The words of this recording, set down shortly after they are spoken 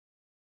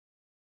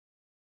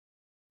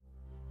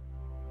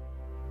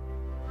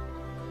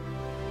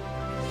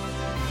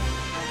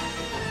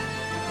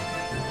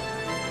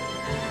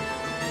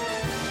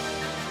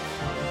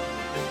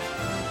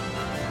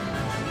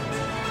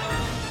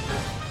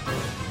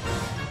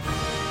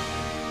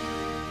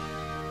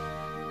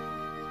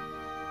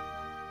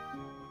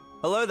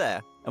Hello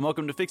there, and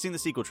welcome to Fixing the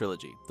Sequel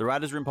Trilogy, the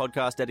Writers' Room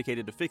podcast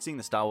dedicated to fixing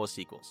the Star Wars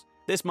sequels.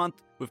 This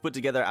month, we've put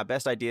together our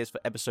best ideas for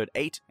Episode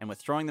 8, and we're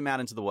throwing them out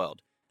into the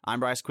world.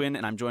 I'm Bryce Quinn,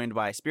 and I'm joined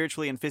by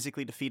spiritually and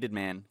physically defeated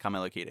man,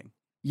 Carmelo Keating.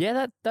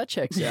 Yeah, that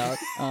checks out.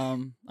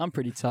 I'm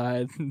pretty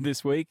tired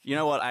this week. You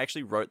know what? I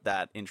actually wrote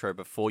that intro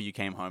before you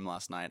came home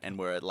last night, and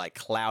we're at like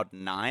cloud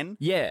 9.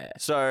 Yeah.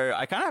 So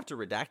I kind of have to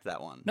redact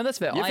that one. No, that's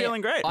fair. You're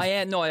feeling great. I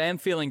am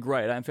feeling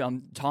great.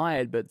 I'm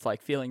tired, but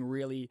like feeling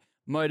really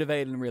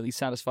motivated and really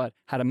satisfied.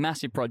 Had a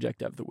massive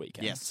project over the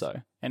weekend. Yes.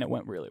 And it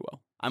went really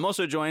well. I'm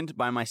also joined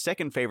by my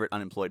second favorite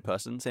unemployed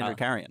person, Sandra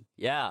Carrion.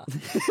 Yeah.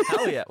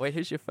 Hell yeah. Wait,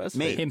 who's your first?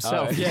 Me.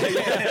 Himself. Oh.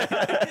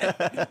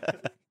 Yeah.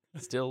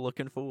 Still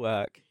looking for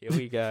work. Here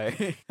we go.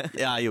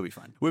 Yeah, you'll be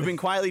fine. We've been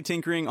quietly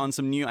tinkering on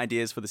some new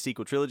ideas for the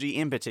sequel trilogy,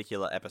 in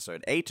particular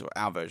Episode 8, or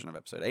our version of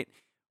Episode 8.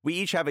 We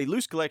each have a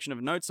loose collection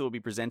of notes that we'll be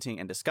presenting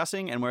and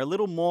discussing, and we're a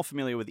little more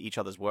familiar with each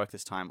other's work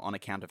this time on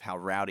account of how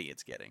rowdy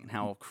it's getting and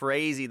how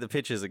crazy the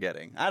pitches are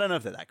getting. I don't know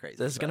if they're that crazy.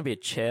 There's going to be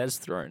chairs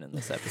thrown in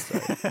this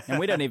episode. And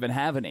we don't even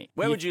have any.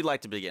 Where would you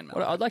like to begin, Mel?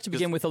 Well, I'd like to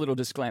begin with a little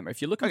disclaimer.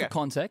 If you're looking for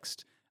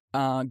context,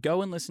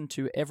 go and listen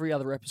to every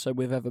other episode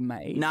we've ever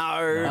made.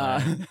 No.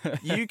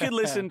 You could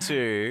listen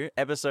to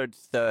episode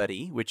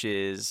 30, which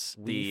is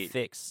We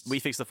Fixed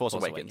the Force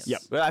Awakens.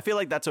 Yep. Well, I feel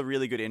like that's a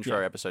really good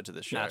intro episode to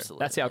this show.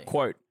 Absolutely. That's our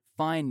quote.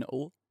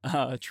 Final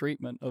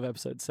treatment of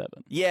episode 7.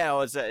 Yeah,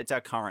 well, it's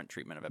our current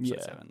treatment of episode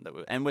Yeah.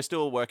 7, and we're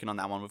still working on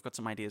that one. We've got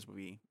some ideas.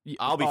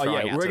 I'll be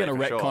throwing out we're today going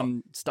to for sure.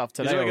 retcon stuff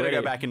today. We're going to already.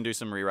 go back and do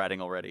some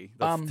rewriting already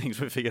of things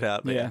we've figured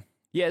out. But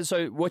Yeah,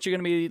 so what you're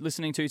going to be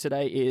listening to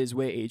today is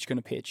we're each going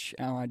to pitch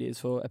our ideas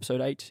for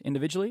episode 8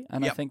 individually,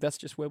 and I think that's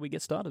just where we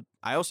get started.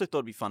 I also thought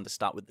it'd be fun to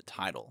start with the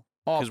title.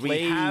 Oh, Because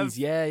we have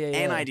an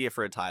an idea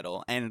for a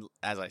title, and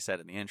as I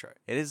said in the intro,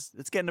 it's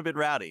getting a bit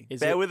rowdy.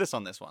 Bear with us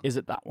on this one. Is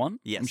it that one?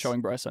 Yes. I'm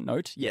showing Bryce a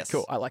note. Yeah, Yes.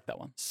 cool. I like that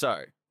one.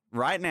 So,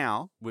 right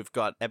now, we've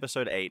got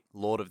episode 8,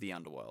 Lord of the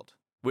Underworld,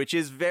 which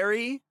is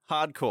very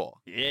hardcore.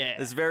 Yeah.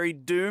 It's very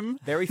doom.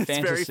 Very It's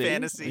fantasy. very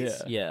fantasy.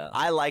 Yeah.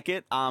 I like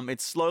it.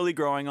 It's slowly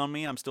growing on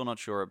me. I'm still not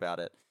sure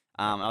about it.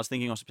 I was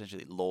thinking also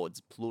potentially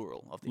lords,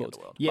 plural, of the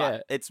underworld.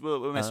 Yeah. But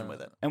we're messing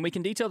with it. And we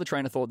can detail the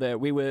train of thought there.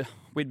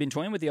 We'd been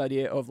toying with the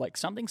idea of like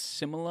something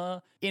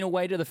similar in a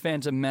way to the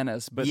Phantom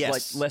Menace, but Yes.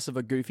 like less of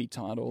a goofy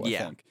title, I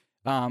think.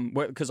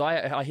 Because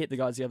I hit the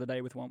guys the other day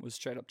with one that was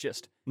straight up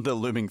just The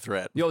looming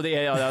threat. that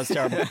was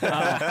terrible.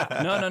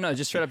 No,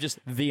 just straight up just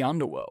the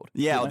underworld.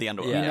 Yeah, You know? the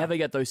underworld. You Yeah. never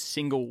get those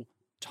single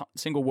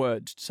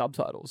word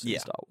subtitles in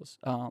Star Wars.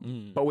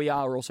 But we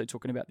are also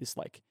talking about this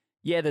like,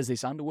 there's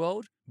this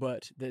underworld,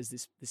 but there's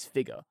this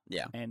figure.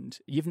 Yeah. And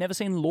you've never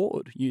seen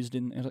Lord used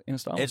in a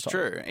Star Wars It's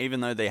title. true, even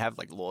though they have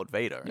like Lord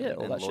Vader and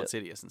all that Lord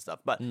shit. Sidious and stuff.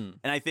 But and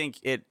I think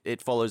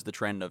it follows the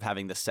trend of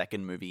having the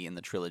second movie in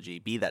the trilogy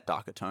be that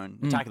darker tone,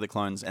 Attack of the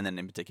Clones, and then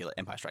in particular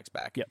Empire Strikes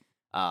Back.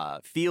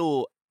 Yep.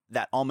 Feel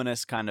that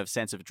ominous kind of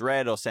sense of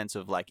dread or sense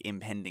of like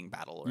impending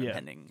battle or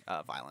impending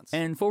violence.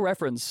 And for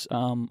reference,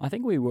 I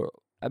think we were,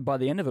 by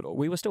the end of it all,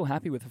 we were still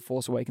happy with The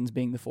Force Awakens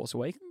being The Force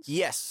Awakens.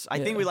 Yes, I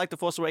think we like The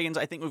Force Awakens.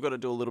 I think we've got to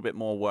do a little bit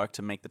more work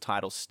to make the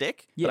title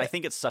stick. Yeah. But I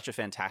think it's such a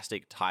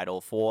fantastic title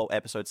for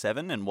Episode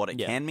 7 and what it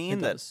can mean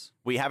it that does.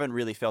 we haven't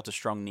really felt a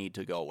strong need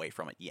to go away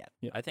from it yet.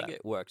 Yeah. I think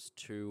it works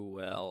too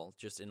well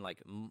just in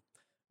like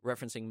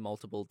referencing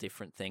multiple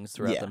different things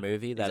throughout the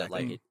movie that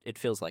exactly. it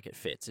feels like it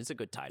fits. It's a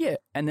good title. Yeah,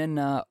 and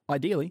then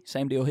ideally,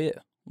 same deal here.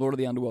 Lord of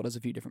the Underworld has a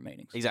few different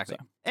meanings. Exactly.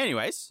 So.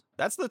 Anyways,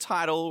 that's the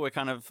title we're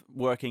kind of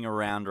working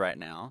around right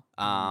now.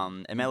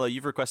 And Mello,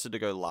 you've requested to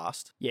go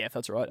last. Yeah, if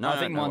that's all right. No, I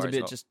think no mine's worries,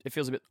 a bit it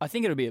feels a bit, I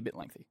think it'll be a bit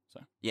lengthy. So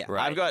Yeah,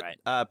 Right, I've got right.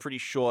 a pretty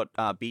short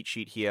beat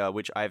sheet here,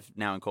 which I've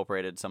now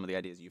incorporated some of the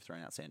ideas you've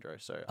thrown out, Sandro.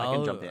 So I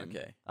can jump in.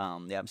 Okay.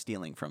 Yeah, I'm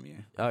stealing from you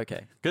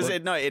Okay. because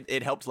Well,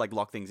 it helps like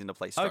lock things into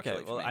place structurally.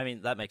 okay. for Well, me. I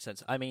mean, that makes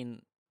sense. I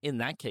mean, in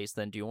that case,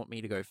 then, do you want me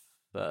to go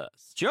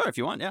first? Sure, if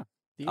you want. Yeah,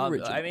 the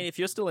original. I mean, if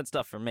you're still in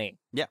stuff from me,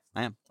 yeah,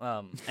 I am.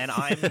 and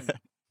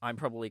I'm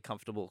probably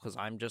comfortable because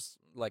I'm just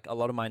like a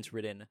lot of mine's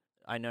written.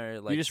 I know,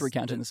 like you're just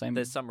recounting the same.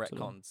 There's some sort of-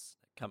 retcons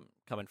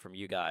coming from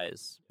you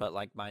guys, but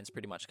like mine's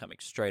pretty much coming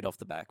straight off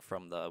the back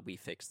from the We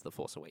Fixed the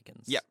Force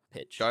Awakens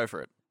pitch. Go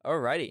for it.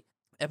 Alrighty,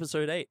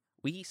 episode 8.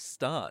 We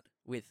start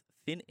with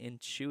Finn and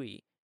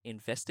Chewie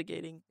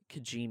investigating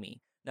Kijimi.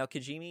 Now,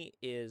 Kijimi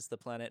is the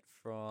planet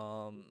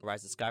from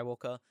Rise of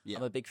Skywalker. Yeah.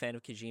 I'm a big fan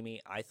of Kijimi.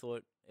 I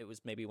thought it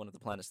was maybe one of the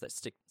planets that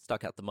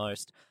stuck out the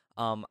most.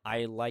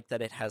 I like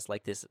that it has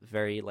like this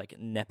very like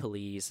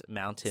Nepalese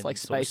mountain It's like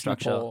sort of space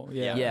structure. Nepal.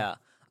 Yeah.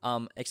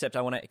 Except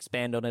I want to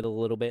expand on it a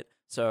little bit.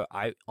 So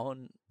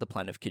on the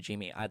planet of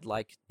Kijimi, I'd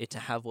like it to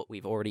have what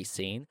we've already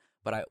seen,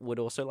 but I would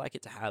also like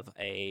it to have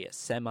a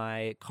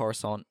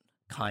semi-Coruscant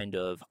kind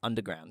of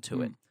underground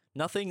to it.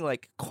 Nothing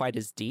like quite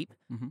as deep,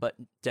 but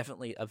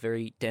definitely a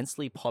very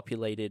densely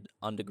populated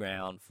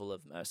underground full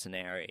of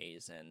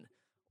mercenaries and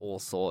all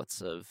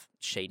sorts of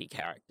shady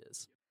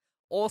characters.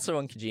 Also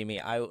on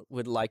Kijimi, I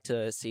would like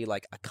to see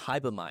like a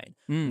kyber mine.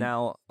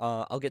 Now,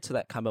 I'll get to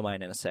that kyber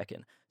mine in a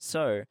second.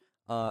 So,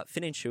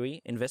 Finn and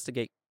Chewie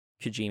investigate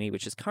Kijimi,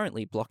 which is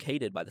currently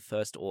blockaded by the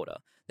First Order.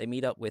 They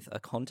meet up with a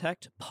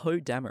contact,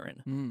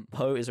 Pt.1.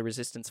 Poe is a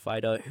resistance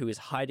fighter who is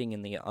hiding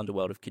in the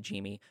underworld of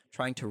Kijimi,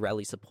 trying to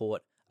rally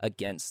support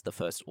against the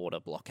First Order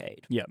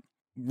blockade. Yeah.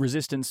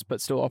 Resistance,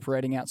 but still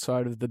operating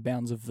outside of the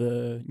bounds of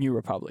the New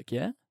Republic,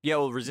 yeah? Yeah,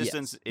 well,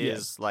 resistance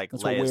is like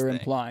That's Leia's what we're thing.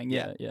 implying,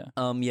 yeah.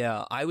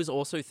 Yeah, I was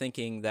also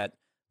thinking that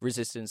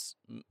resistance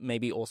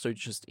maybe also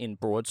just in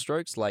broad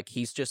strokes, like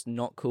he's just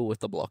not cool with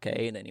the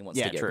blockade and he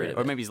wants to get rid of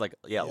or it. maybe he's like,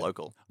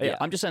 local. Yeah,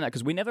 I'm just saying that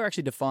because we never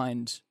actually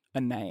defined a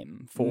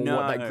name for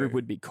what that group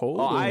would be called.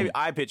 Oh,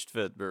 I pitched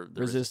for the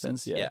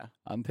resistance. Yeah.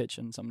 I'm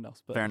pitching something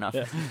else. But fair enough.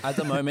 Yeah. At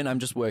the moment, I'm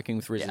just working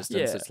with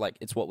resistance. Yeah. It's like,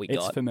 it's what we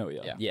got. It's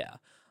familiar. Yeah.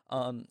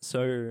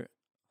 So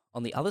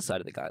on the other side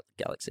of the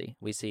galaxy,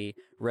 we see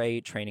Rey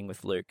training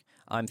with Luke.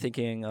 I'm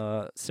thinking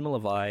similar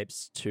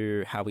vibes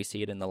to how we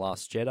see it in The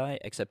Last Jedi,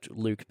 except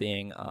Luke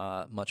being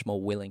a much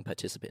more willing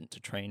participant to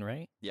train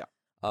Rey. Yeah.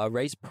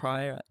 Rey's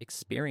prior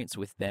experience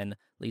with Ben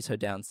leads her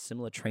down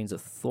similar trains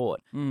of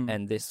thought,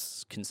 and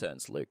this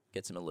concerns Luke,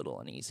 gets him a little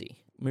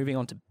uneasy. Moving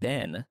on to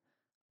Ben,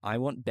 I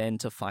want Ben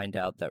to find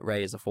out that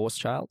Rey is a Force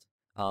child,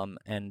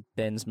 and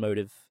Ben's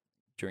motive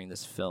during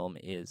this film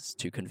is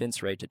to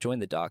convince Rey to join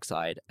the dark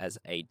side as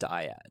a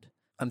dyad.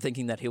 I'm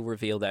thinking that he'll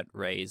reveal that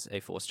Rey's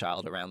a Force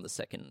child around the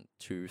second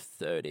to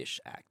third-ish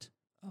act.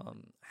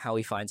 How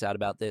he finds out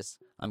about this,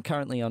 I'm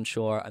currently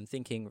unsure. I'm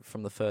thinking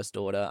from the First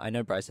Order. I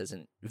know Bryce has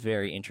a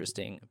very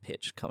interesting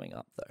pitch coming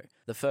up, though.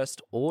 The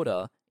First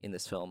Order in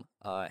this film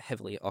are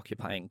heavily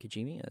occupying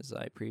Kijimi, as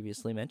I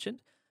previously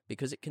mentioned,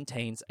 because it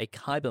contains a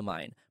kyber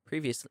mine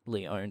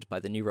previously owned by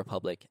the New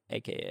Republic,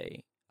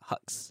 aka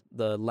Hux.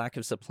 The lack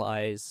of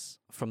supplies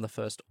from the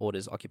First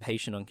Order's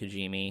occupation on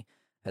Kijimi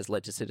has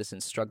led to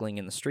citizens struggling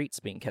in the streets,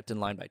 being kept in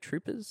line by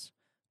troopers.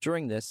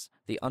 During this,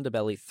 the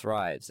underbelly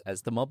thrives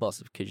as the mob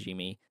boss of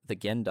Kijimi, the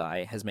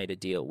Gendai, has made a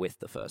deal with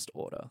the First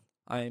Order.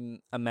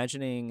 I'm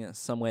imagining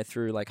somewhere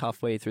through, like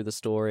halfway through the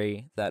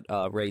story, that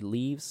Rey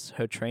leaves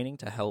her training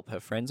to help her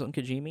friends on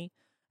Kijimi,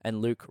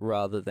 and Luke,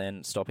 rather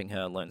than stopping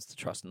her, learns to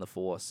trust in the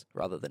Force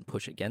rather than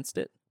push against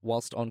it.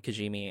 Whilst on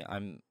Kijimi,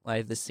 I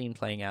have this scene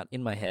playing out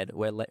in my head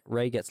where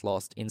Rey gets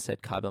lost in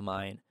said kyber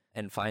mine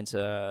and finds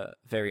her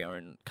very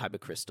own kyber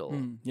crystal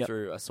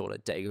through a sort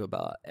of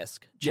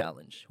Dagobah-esque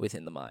challenge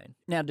within the mine.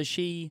 Now, does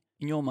she,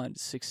 in your mind,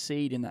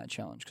 succeed in that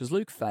challenge? Because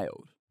Luke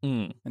failed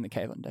in the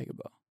cave on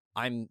Dagobah.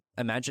 I'm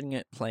imagining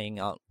it playing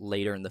out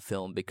later in the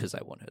film because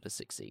I want her to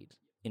succeed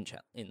in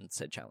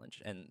said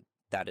challenge, and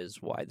that is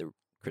why the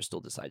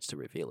crystal decides to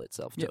reveal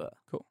itself to her.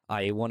 Cool.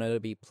 I want her to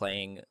be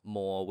playing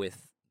more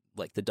with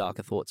like the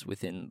darker thoughts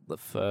within the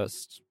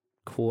first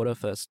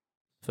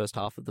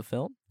half of the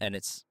film, and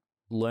it's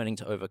learning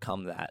to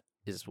overcome that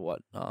is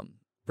what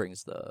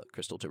brings the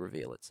crystal to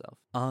reveal itself.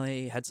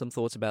 I had some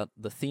thoughts about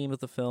the theme of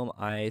the film.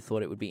 I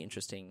thought it would be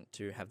interesting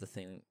to have the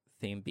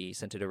theme be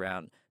centered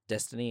around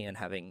destiny and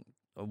having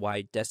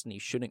why destiny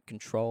shouldn't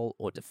control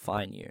or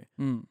define you.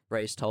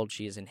 Rey is told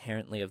she is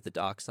inherently of the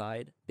dark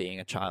side,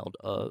 being a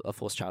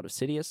Force child of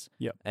Sidious,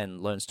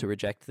 and learns to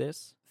reject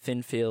this.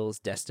 Finn feels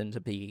destined to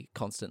be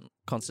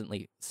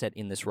constantly set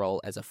in this role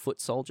as a foot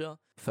soldier,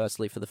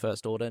 firstly for the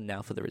First Order,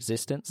 now for the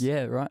Resistance.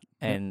 Yeah, right.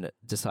 And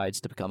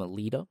decides to become a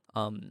leader.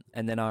 And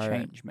then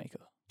our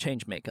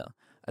change maker.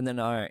 And then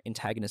our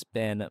antagonist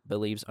Ben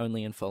believes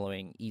only in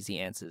following easy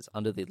answers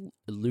under the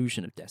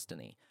illusion of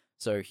destiny.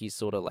 So he's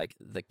sort of like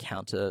the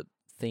counter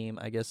theme,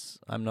 I guess.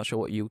 I'm not sure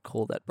what you would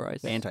call that,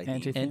 Bryce.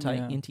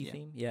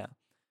 Anti-theme, yeah.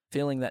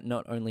 Feeling that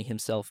not only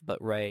himself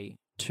but Rey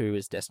too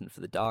is destined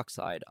for the dark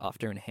side.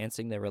 After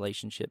enhancing their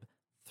relationship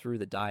through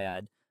the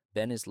dyad,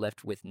 Ben is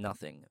left with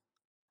nothing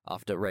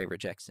after Rey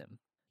rejects him.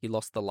 He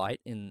lost the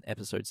light in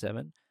Episode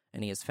 7,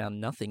 and he has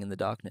found nothing in the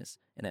darkness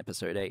in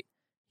Episode 8.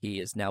 He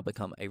has now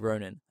become a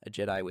Ronin, a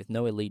Jedi with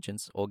no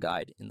allegiance or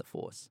guide in the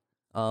Force.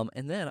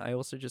 And then I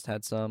also just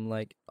had some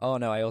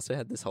I also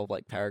had this whole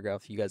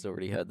paragraph. You guys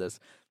already heard this.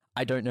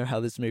 I don't know how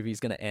this movie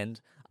is going to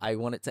end. I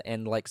want it to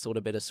end sort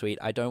of bittersweet.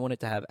 I don't want it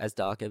to have as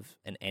dark of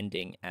an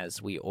ending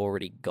as we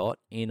already got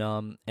in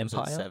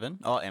Empire. 7?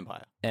 Oh,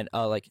 Empire. And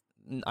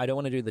I don't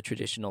want to do the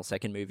traditional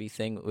second movie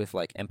thing with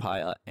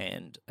Empire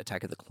and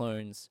Attack of the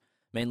Clones,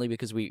 mainly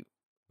because we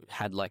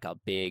had a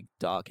big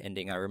dark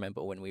ending. I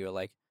remember when we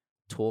were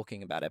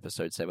talking about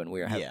Episode 7,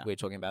 we were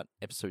talking about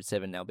Episode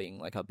 7 now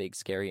being a big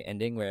scary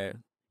ending where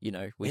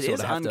we it sort is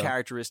of have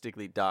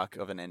uncharacteristically dark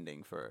of an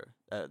ending for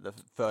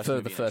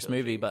the first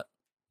movie, but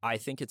I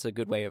think it's a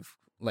good way of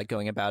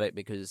going about it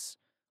because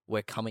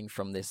we're coming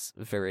from this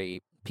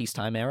very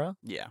peacetime era,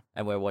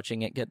 and we're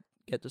watching it get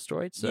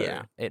destroyed.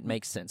 So it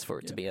makes sense for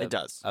it to be a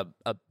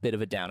bit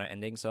of a downer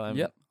ending. So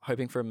I'm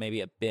hoping for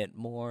maybe a bit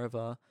more of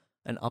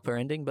an upper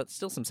ending, but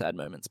still some sad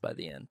moments by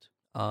the end.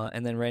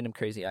 And then random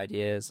crazy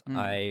ideas.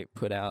 I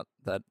put out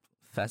that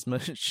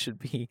Phasma should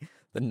be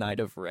the Knight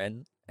of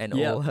Ren. And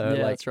all her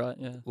that's right,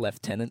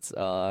 lieutenants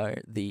are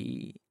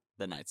the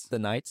Knights.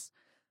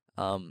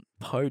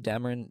 Poe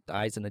Dameron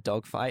dies in a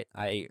dogfight.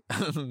 I'm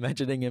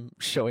imagining him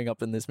showing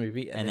up in this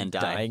movie and then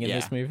dying in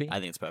this movie. I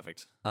think it's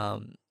perfect.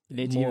 You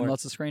need to give him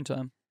lots of screen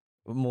time.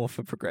 more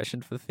for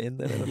progression for Finn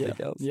than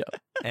anything else. Yeah.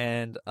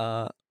 And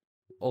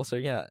also,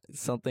 yeah,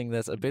 something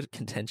that's a bit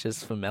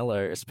contentious for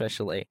Mello,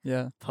 especially.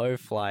 Yeah. Poe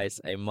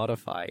flies a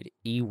modified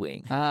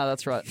E-wing. Ah,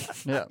 that's right.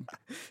 Yeah.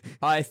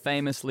 I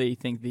famously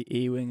think the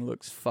E-wing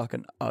looks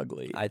fucking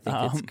ugly. I think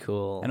it's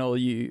cool. And all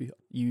you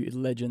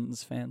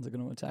Legends fans are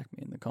going to attack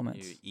me in the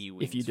comments.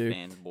 You if you do.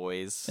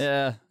 fanboys.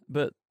 Yeah,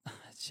 but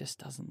it just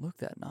doesn't look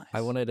that nice.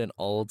 I wanted an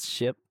old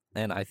ship,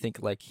 and I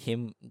think like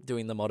him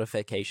doing the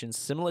modifications,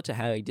 similar to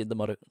how he did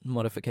the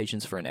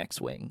modifications for an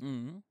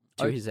X-wing,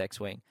 to his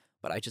X-wing,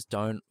 but I just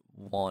don't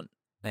want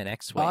an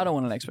X-wing. I don't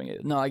want an X-wing either.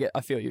 No,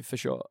 I feel you for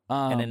sure.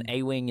 And an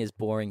A-wing is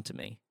boring to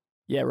me.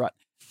 Yeah, right.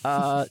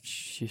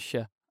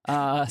 Sure.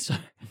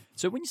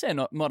 So when you say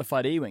a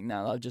modified E-wing,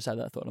 now I've just had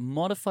that thought. A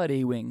modified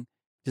E-wing,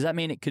 does that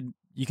mean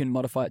you can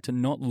modify it to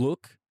not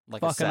look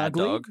like fucking a sad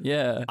ugly? dog?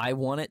 Yeah. I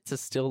want it to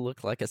still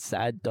look like a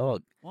sad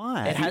dog.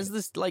 Why? It has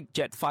this like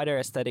jet fighter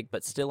aesthetic,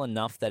 but still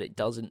enough that it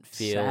doesn't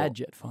feel sad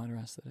jet fighter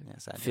aesthetic. Yeah,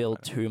 sad feel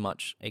jet fighter. too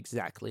much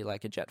exactly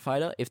like a jet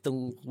fighter. If the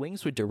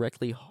wings were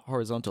directly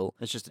horizontal,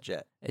 It's just a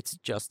jet. it's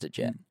just a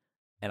jet,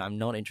 and I'm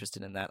not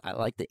interested in that. I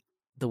like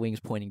the wings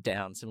pointing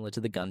down, similar to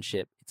the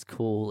gunship. It's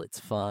cool. It's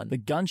fun. The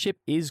gunship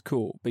is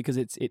cool because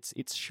it's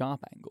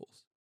sharp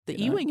angles. The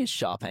you know? E-wing is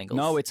sharp angles.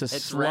 No, it's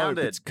It's slope.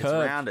 rounded. It's It's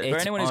curved. rounded. For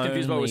It's anyone who's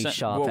confused only what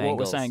sharp we're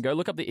angles. saying, go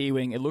look up the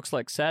E-wing. It looks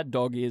like sad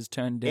dog ears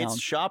turned down. It's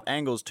sharp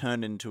angles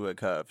turned into a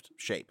curved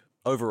shape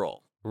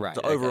overall. right. It's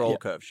okay. overall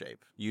curved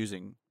shape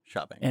using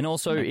sharp angles. And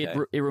also, Okay.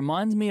 it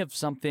reminds me of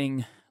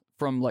something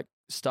from like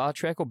Star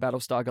Trek or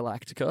Battlestar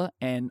Galactica,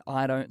 and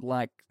I don't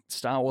like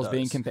Star Wars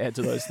being Those. compared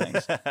to those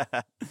things.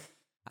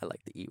 I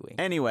like the E-wing.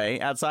 Anyway,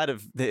 outside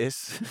of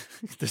this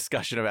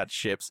discussion about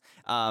ships,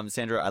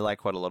 Sandra, I like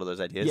quite a lot of those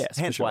ideas. Yes,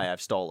 for hence sure. why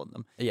I've stolen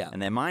them, Yeah.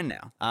 and they're mine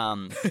now.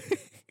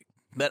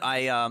 But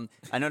I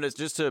noticed,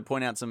 just to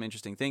point out some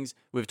interesting things,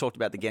 we've talked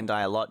about the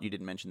Gendai a lot. You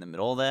didn't mention them at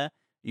all there.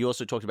 You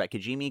also talked about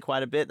Kijimi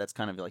quite a bit. That's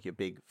kind of like your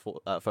big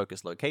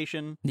focus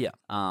location. Yeah.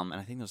 And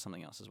I think there was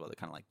something else as well that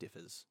kind of like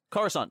differs.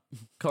 Coruscant.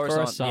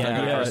 Coruscant.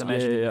 Yeah.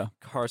 Yeah.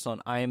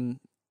 Coruscant. I'm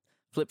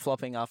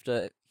flip-flopping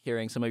after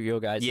hearing some of your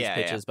guys' Yeah,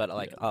 pitches, but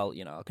like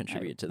Yeah. I'll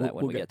contribute to that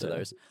we'll when we get to there.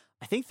 those.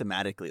 I think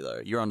thematically, though,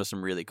 you're onto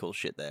some really cool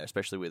shit there,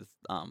 especially with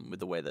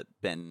the way that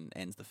Ben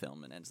ends the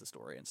film and ends the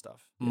story and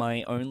stuff.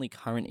 My only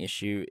current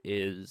issue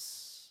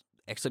is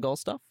Exegol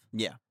stuff.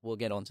 Yeah. We'll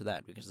get onto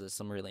that because there's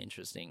some really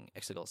interesting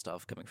Exegol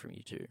stuff coming from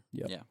you too.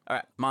 Yep. Yeah. All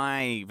right.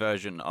 My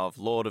version of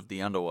Lord of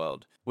the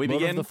Underworld. We Lord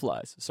begin. of the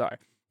Flies. Sorry.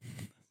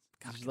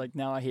 Just like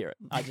now I hear it.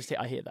 I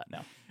hear that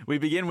now. We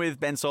begin with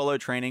Ben Solo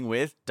training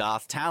with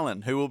Darth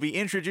Talon, who will be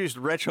introduced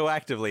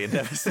retroactively in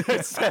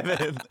episode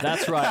 7.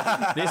 That's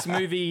right. This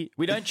movie,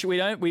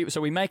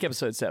 so we make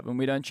episode 7,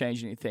 we don't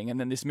change anything, and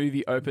then this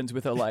movie opens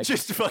with a like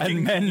Just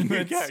fucking new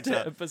amendments character.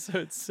 to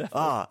episode 7.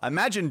 Ah,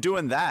 imagine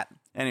doing that.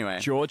 Anyway.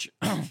 George.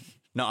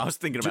 No, I was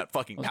thinking about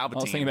fucking Palpatine. I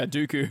was thinking about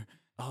Dooku.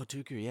 Oh,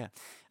 Dooku, yeah.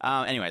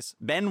 Anyways,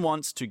 Ben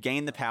wants to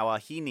gain the power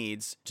he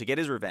needs to get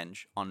his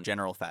revenge on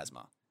General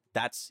Phasma.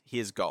 That's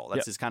his goal. That's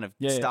Yep. his kind of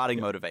Yeah, starting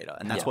motivator.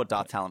 And that's Yeah. what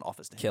Darth Talon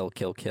offers to him.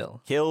 Kill.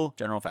 Kill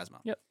General Phasma.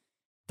 Yep.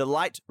 The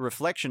light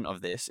reflection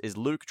of this is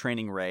Luke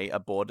training Rey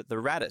aboard the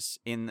Radis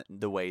in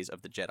the ways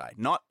of the Jedi,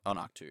 not on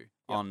Arc-2,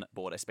 on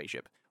board a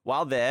spaceship.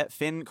 While there,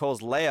 Finn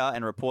calls Leia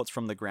and reports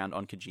from the ground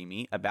on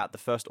Kijimi about the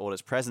First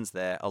Order's presence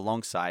there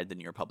alongside the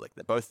New Republic.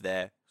 They're both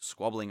there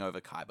squabbling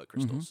over Kyber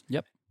crystals.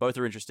 Yep. Both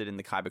are interested in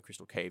the Kyber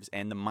crystal caves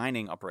and the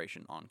mining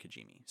operation on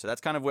Kijimi. So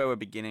that's kind of where we're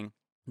beginning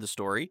the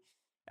story.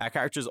 Our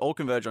characters all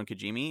converge on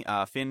Kijimi,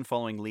 Finn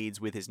following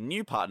leads with his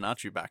new partner,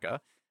 Chewbacca,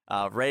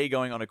 Rey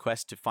going on a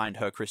quest to find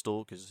her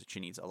crystal because she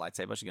needs a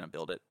lightsaber. She's going to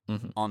build it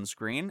on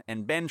screen.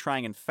 And Ben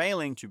trying and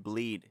failing to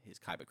bleed his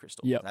Kyber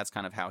crystal. Yep. That's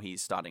kind of how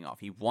he's starting off.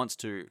 He wants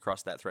to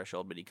cross that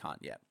threshold, but he can't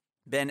yet.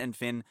 Ben and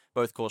Finn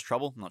both cause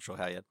trouble. Not sure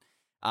how yet.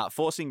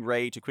 Forcing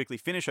Rey to quickly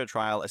finish her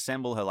trial,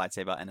 assemble her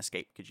lightsaber, and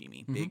escape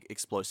Kijimi. Big,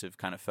 explosive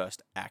kind of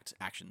first act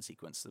action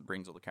sequence that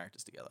brings all the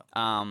characters together.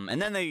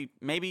 And then they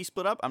maybe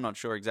split up. I'm not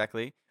sure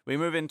exactly. We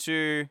move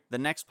into the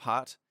next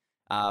part.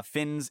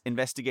 Finn's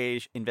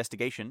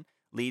investigation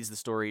leads the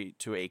story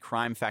to a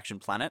crime faction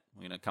planet.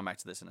 We're going to come back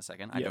to this in a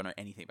second. I don't know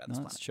anything about this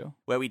planet. Sure.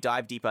 Where we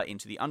dive deeper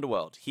into the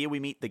underworld. Here we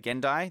meet the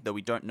Gendai, though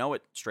we don't know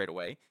it straight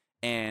away.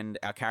 And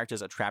our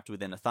characters are trapped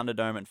within a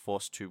Thunderdome and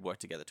forced to work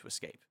together to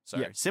escape.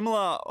 So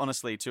similar,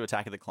 honestly, to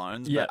Attack of the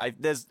Clones. Yeah. But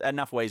there's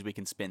enough ways we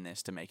can spin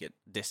this to make it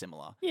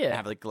dissimilar. Yeah. And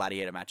have a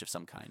gladiator match of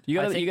some kind. You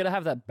I got think to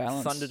have that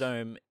balance.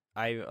 Thunderdome.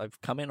 I'm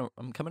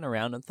coming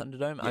around on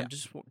Thunderdome. Yeah. I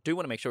just do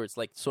want to make sure it's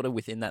like sort of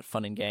within that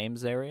fun and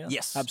games area.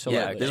 Yes.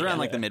 Absolutely. Yeah, there's around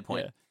like the Yeah.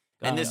 midpoint. Yeah.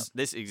 And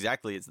this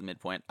exactly is the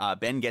midpoint.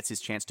 Ben gets his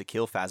chance to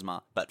kill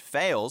Phasma, but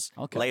fails.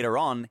 Okay. Later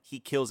on, he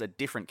kills a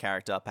different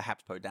character,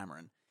 perhaps Poe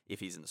Dameron, if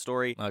he's in the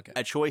story. Okay.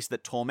 A choice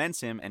that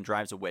torments him and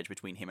drives a wedge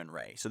between him and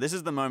Rey. So this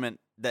is the moment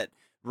that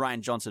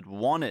Rian Johnson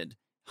wanted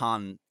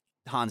Han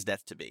Han's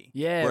death to be.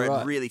 Yeah, where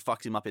right. it really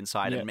fucks him up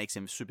inside Yeah. and makes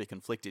him super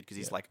conflicted because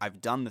he's like,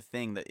 I've done the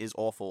thing that is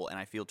awful and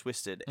I feel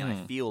twisted and I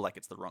feel like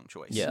it's the wrong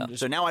choice. Yeah.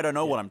 So now I don't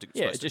know what I'm supposed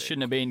Yeah, to it just do.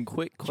 shouldn't have been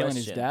killing his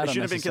Question. dad. It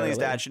shouldn't have been killing his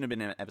dad. unnecessarily. Shouldn't have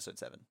been in episode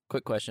 7.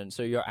 Quick question.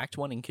 So your Act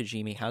 1 in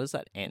Kijimi, how does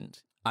that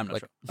end? I'm not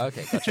Like, sure.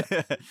 okay,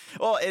 gotcha.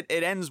 Well, it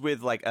ends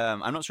with like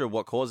I'm not sure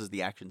what causes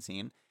the action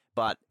scene,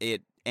 but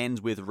it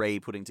ends with Rey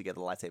putting together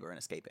the lightsaber and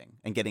escaping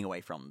and getting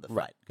away from the fight.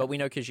 Right. But we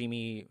know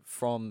Kijimi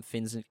from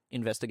Finn's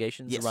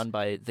investigations Yes. run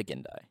by the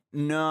Gendai.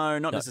 No,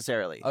 not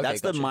necessarily. Okay, That's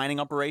the gotcha. mining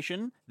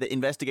operation. The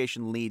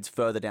investigation leads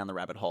further down the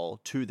rabbit hole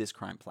to this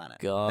crime planet.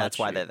 That's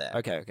why they're there.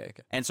 Okay.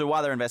 And so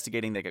while they're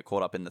investigating, they get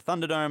caught up in the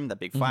Thunderdome, the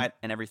big fight,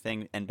 and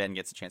everything, and Ben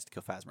gets a chance to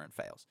kill Phasma and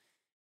fails.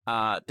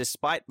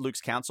 Despite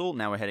Luke's counsel,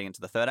 now we're heading into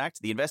the third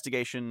act, the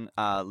investigation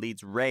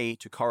leads Rey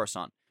to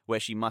Coruscant, where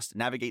she must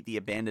navigate the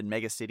abandoned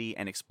megacity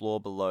and explore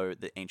below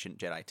the ancient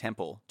Jedi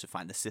temple to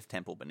find the Sith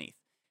temple beneath.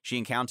 She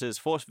encounters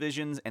Force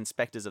visions and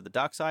specters of the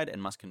dark side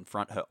and must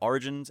confront her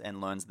origins and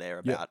learns there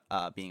about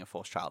being a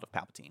Force child of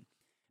Palpatine.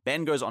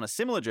 Ben goes on a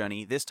similar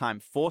journey, this time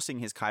forcing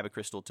his Kyber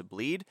crystal to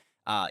bleed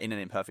in an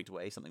imperfect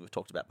way, something we've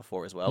talked about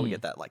before as well. We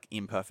get that like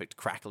imperfect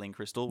crackling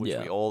crystal, which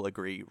we all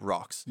agree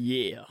rocks.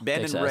 Yeah.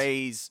 Ben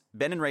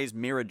and Rey's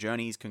mirror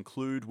journeys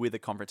conclude with a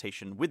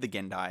confrontation with the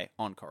Gendai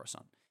on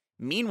Coruscant.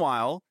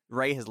 Meanwhile,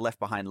 Rey has left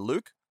behind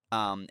Luke,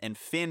 and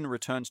Finn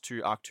returns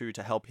to Arc 2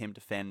 to help him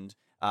defend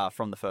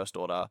from the First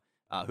Order,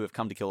 who have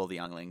come to kill all the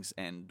younglings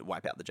and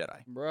wipe out the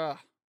Jedi. Bruh.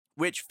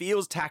 Which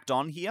feels tacked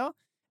on here,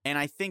 and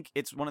I think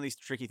it's one of these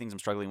tricky things I'm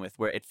struggling with,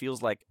 where it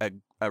feels like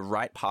a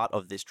right part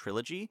of this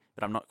trilogy,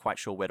 but I'm not quite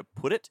sure where to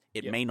put it.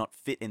 It may not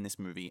fit in this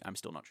movie. I'm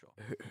still not sure.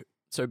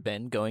 So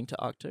Ben going to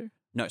Arc 2?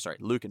 No, sorry,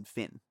 Luke and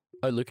Finn.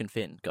 Oh, Luke and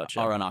Finn. Gotcha.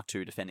 Are on Arc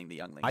 2 defending the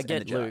younglings. I and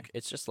get the Jedi. Luke.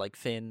 It's just like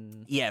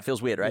Finn. Yeah, it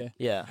feels weird, right?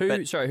 Yeah.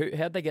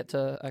 How'd they get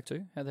to Act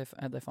 2?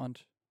 How'd they find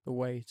the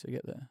way to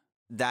get there?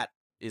 That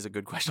is a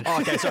good question.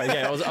 Oh, okay, sorry.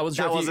 Yeah, I was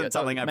That sure if wasn't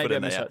something I put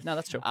in there. No,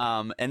 that's true.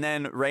 And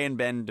then Rey and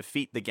Ben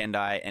defeat the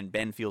Gendai, and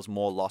Ben feels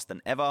more lost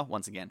than ever.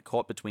 Once again,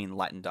 caught between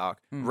light and dark.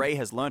 Rey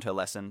has learned her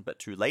lesson, but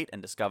too late,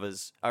 and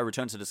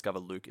returns to discover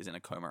Luke is in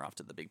a coma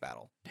after the big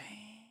battle. Dang.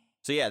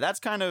 So yeah, that's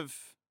kind of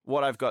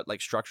what I've got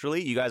like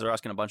structurally. You guys are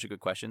asking a bunch of good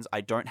questions.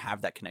 I don't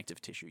have that connective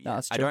tissue yet. No,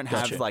 that's I true. don't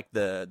have Gotcha. like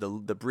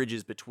the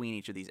bridges between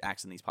each of these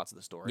acts and these parts of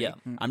the story. Yeah.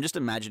 I'm just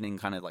imagining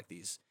kind of like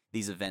these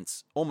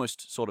events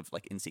almost sort of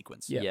like in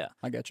sequence. Yeah.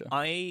 I get you.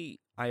 I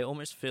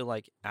almost feel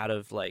like out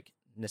of like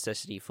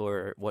necessity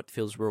for what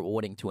feels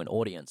rewarding to an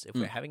audience, if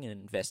we're having an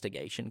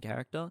investigation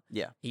character,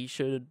 he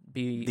should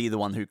be The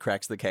one who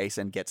cracks the case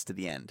and gets to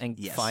the end. and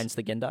Yes. finds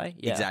the Gendai.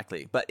 Yeah.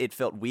 Exactly. But it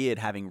felt weird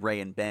having Rey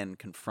and Ben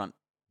confront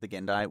the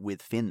Gendai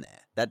with Finn there.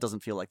 That doesn't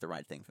feel like the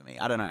right thing for me.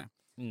 I don't know.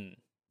 Mm.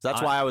 So that's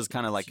why I was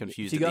kind of like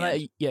confused. If you're at the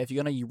gonna, end. if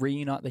you're gonna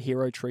reunite the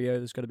hero trio,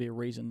 there's got to be a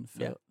reason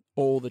for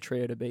all the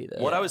trio to be there.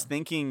 What I was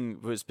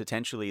thinking was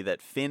potentially that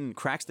Finn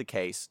cracks the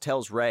case,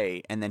 tells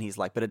Rey, and then he's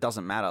like, but it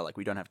doesn't matter. Like,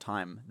 we don't have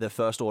time. The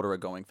First Order are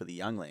going for the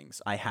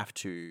younglings. I have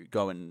to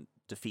go and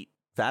defeat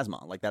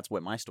Phasma. Like, that's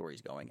where my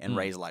story's going. And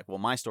Rey's like, well,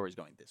 my story's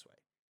going this way.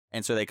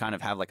 And so they kind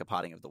of have like a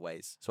parting of the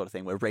ways sort of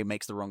thing where Rey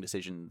makes the wrong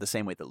decision the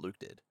same way that Luke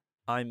did.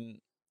 I'm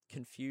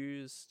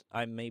confused.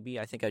 I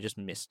think I just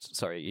missed.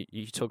 Sorry,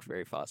 you talked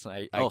very fast.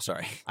 And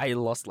sorry. I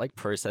lost like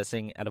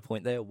processing at a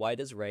point there. Why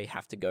does Rey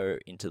have to go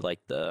into like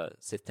the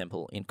Sith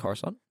temple in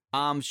Coruscant?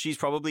 She's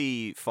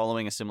probably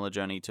following a similar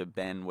journey to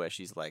Ben, where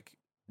she's like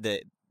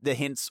the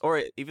hints,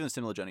 or even a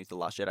similar journey to The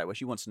Last Jedi, where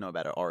she wants to know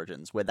about her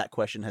origins, where that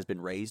question has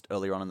been raised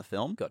earlier on in the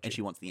film, Gotcha. and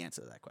she wants the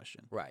answer to that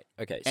question. Right.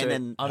 Okay. And So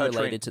then her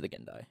unrelated to the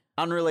Gendai.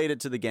 Unrelated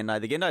to the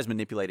Gendai. The Gendai is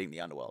manipulating the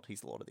underworld.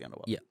 He's the Lord of the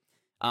Underworld. Yeah.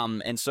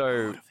 And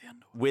so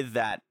with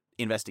that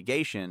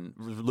investigation,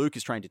 Luke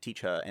is trying to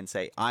teach her and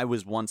say, I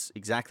was once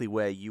exactly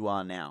where you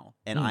are now,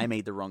 and I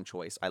made the wrong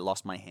choice. I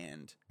lost my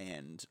hand,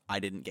 and I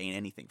didn't gain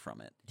anything from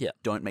it. Yeah.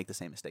 Don't make the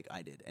same mistake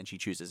I did. And she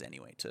chooses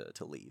anyway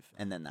to leave.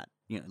 And then that,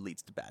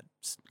 leads to bad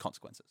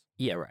consequences.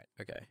 Yeah. Right.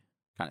 Okay.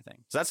 Kind of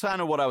thing. So that's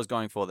kind of what I was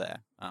going for there.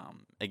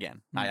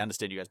 Again, I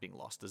understand you guys being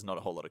lost. There's not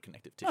a whole lot of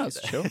connective tissue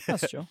That's there. chill.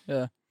 That's chill.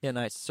 Yeah. Yeah.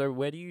 Nice. So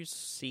where do you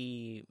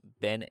see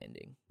Ben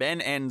ending? Ben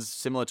ends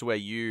similar to where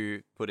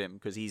you put him,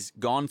 because he's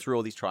gone through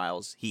all these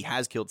trials. He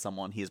has killed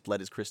someone. He has bled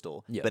his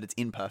crystal, but it's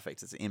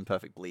imperfect. It's an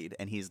imperfect bleed,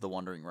 and he's the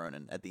wandering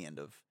Ronin at the end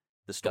of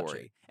the story.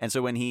 Gotcha. And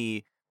so when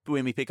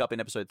we pick up in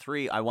episode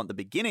 3, I want the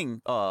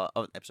beginning of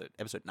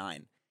episode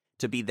 9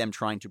 to be them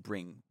trying to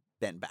bring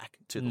Ben back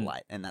to the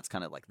light, and that's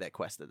kind of like their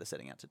quest that they're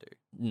setting out to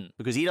do.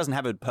 Because he doesn't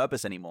have a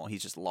purpose anymore.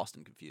 He's just lost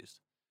and confused.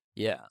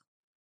 Yeah.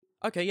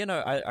 Okay. I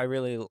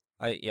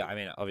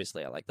mean,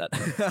 obviously I like that.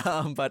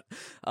 But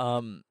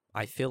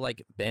I feel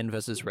like Ben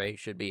versus Rey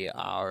should be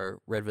our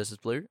red versus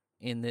blue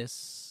in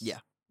this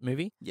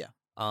movie. Yeah.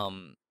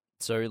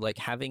 So like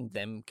having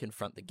them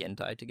confront the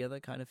Gendai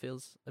together kind of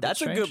feels a bit That's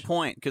strange. a good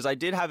point, because I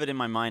did have it in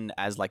my mind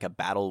as like a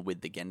battle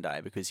with the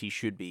Gendai, because he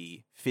should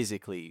be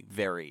physically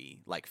very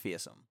like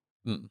fearsome.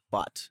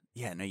 But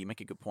yeah, no, you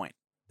make a good point.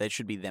 They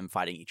should be them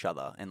fighting each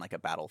other and like a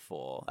battle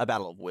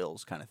of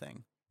wills kind of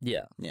thing.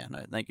 Yeah. Yeah,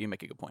 no, you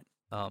make a good point.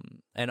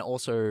 And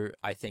also,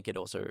 I think it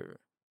also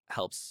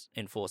helps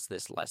enforce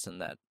this lesson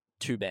that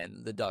to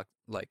Ben,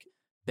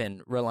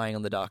 Ben relying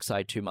on the dark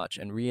side too much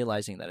and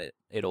realizing that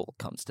it all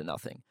comes to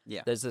nothing.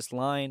 Yeah. There's this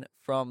line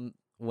from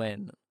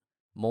when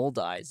Maul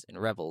dies in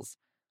Rebels,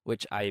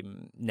 which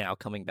I'm now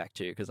coming back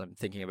to because I'm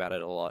thinking about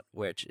it a lot,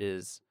 which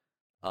is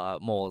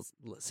Maul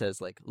says,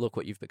 like, look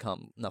what you've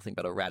become, nothing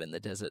but a rat in the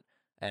desert.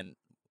 And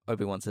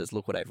Obi-Wan says,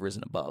 look what I've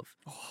risen above.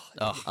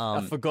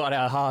 I forgot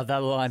how hard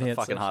that line hits.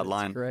 Fucking hard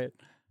line. It's great.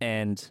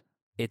 And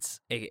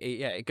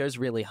it goes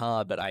really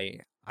hard, but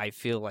I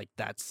feel like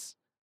that's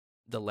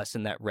the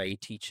lesson that Rey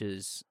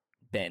teaches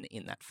Ben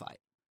in that fight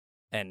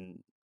and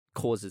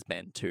causes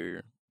Ben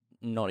to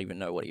not even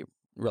know what he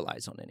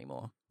relies on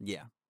anymore.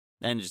 Yeah.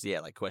 And just,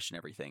 like, question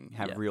everything.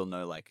 Have real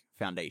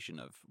foundation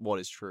of what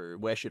is true.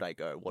 Where should I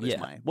go?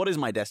 What is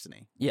my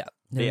destiny? Yeah.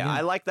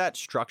 I like that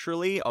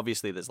structurally.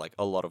 Obviously, there's, like,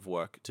 a lot of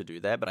work to do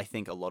there, but I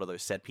think a lot of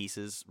those set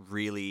pieces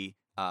really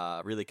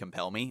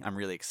compel me. I'm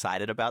really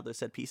excited about those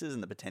set pieces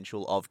and the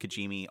potential of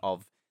Kijimi,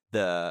 of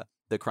the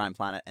Crime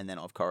Planet, and then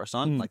of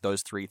Coruscant. Like,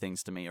 those three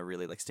things to me are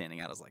really, like,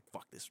 standing out as, like,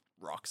 fuck, this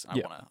rocks.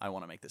 I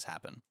wanna make this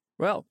happen.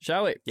 Well,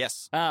 shall we?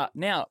 Yes.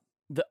 Now,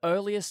 the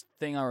earliest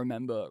thing I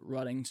remember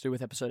writing to do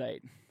with Episode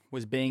 8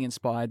 was being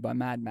inspired by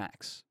Mad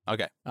Max.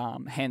 Okay.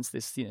 Hence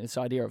this this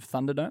idea of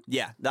Thunderdome.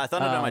 Yeah, the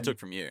Thunderdome I took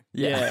from you.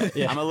 Yeah.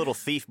 I'm a little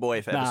thief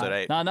boy for Episode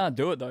 8. No,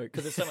 do it though,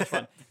 because it's so much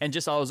fun. And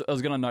just I was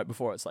going to note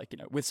before, it's like,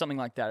 with something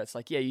like that, it's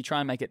like, you try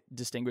and make it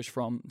distinguished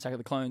from Attack of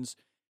the Clones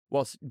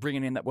whilst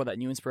bringing in what that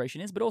new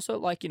inspiration is, but also,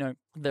 like,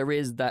 there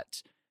is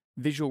that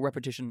visual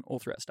repetition all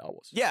throughout Star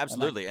Wars. Yeah,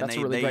 absolutely. And that's a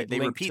really great they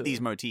link repeat to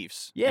these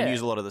motifs Yeah. and use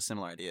a lot of the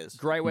similar ideas.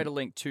 Great way to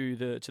link to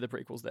the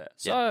prequels there.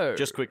 Yeah. So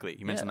Just quickly,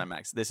 you mentioned that,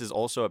 Max. This is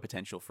also a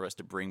potential for us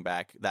to bring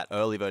back that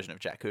early version of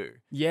Jakku.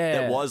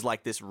 Yeah. That was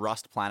like this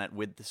rust planet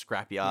with the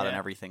scrapyard and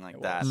everything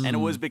like that. was. And it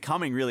was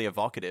becoming really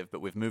evocative, but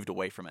we've moved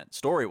away from it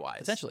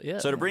story-wise. Essentially, yeah.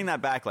 So to bring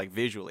that back, like,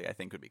 visually, I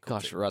think would be cool.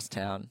 Gosh, too. Rust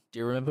Town. Do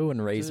you remember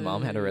when Rey's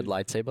mom had a red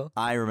lightsaber?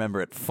 I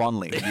remember it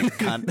fondly. You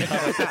cunt.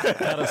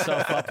 cut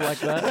herself up like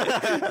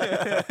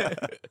that.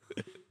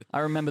 I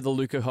remember the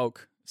Luca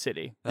Hulk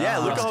city. Yeah,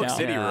 Luca Rust Hulk Town.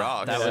 City Yeah.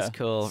 rocks. That was Yeah.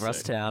 cool. So,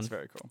 Rust Town. It's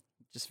very cool.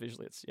 Just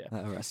visually, it's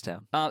Rust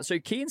Town. So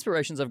key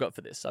inspirations I've got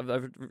for this. I've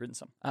written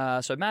some.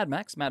 So Mad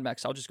Max.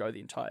 I'll just go the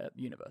entire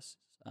universe.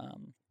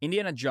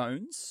 Indiana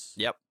Jones.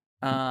 Yep.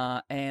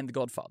 And The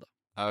Godfather.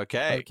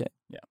 Okay.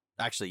 Yeah.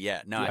 Actually,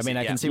 yeah. No, I mean,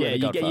 I yeah. can see where the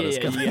Godfather's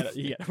coming.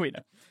 Yeah, we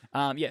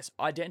know. Yes,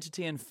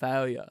 identity and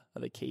failure are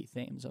the key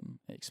themes I'm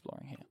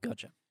exploring here.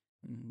 Gotcha.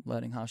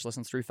 Learning harsh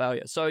lessons through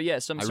failure. So yeah,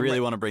 I really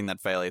want to bring that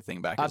failure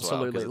thing back as well.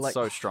 Absolutely. Because it's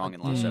so strong in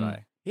Last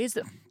Jedi. Here's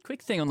the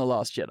quick thing on The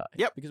Last Jedi.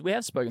 Yep. Because we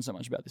have spoken so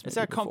much about this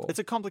movie before. It's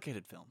a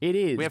complicated film. It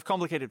is. We have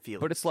complicated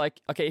feelings. But it's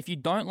like, okay, if you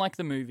don't like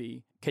the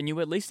movie, can you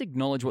at least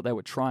acknowledge what they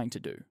were trying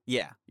to do?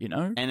 Yeah. You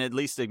know? And at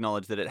least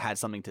acknowledge that it had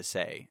something to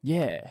say.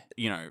 Yeah.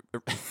 You know,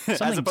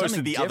 as opposed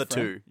to the other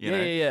two. You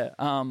know?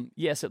 Yeah.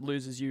 Yes, it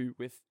loses you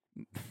with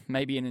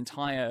maybe an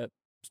entire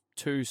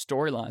 2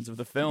 storylines of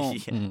the film.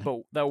 Yeah.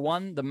 But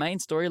the main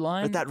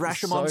storyline. But that is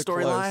Rashomon so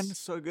storyline, close.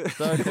 so good.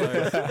 So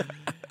close.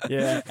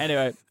 Yeah.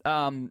 Anyway,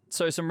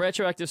 so some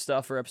retroactive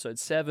stuff for episode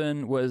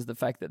 7 was the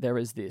fact that there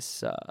is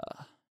this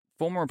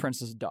former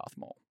apprentice of Darth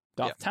Maul,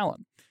 Darth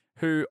Talon,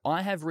 who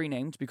I have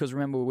renamed because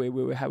remember we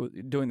were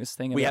doing this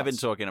thing. We have been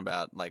talking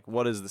about, like,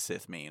 what does the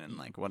Sith mean and,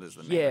 like, what is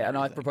the name? Yeah, and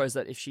I propose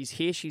that if she's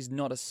here, she's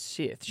not a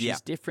Sith. She's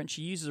different.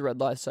 She uses a red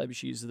lightsaber.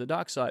 She uses the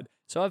dark side.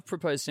 So I've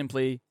proposed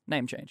simply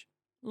name change.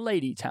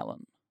 Lady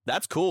Talon.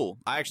 That's cool.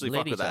 I actually fuck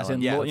Lady with that.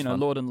 Talon. Yeah, Lord,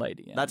 Lord and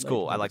Lady. Yeah, That's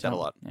cool. I like that a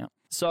lot. Yeah.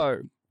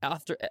 So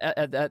after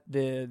at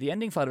the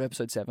ending fight of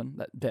episode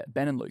 7, that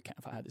Ben and Luke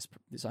have, I had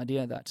this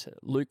idea that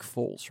Luke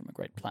falls from a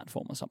great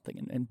platform or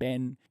something, and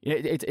Ben,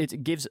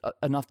 it gives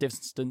enough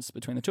distance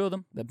between the two of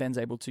them that Ben's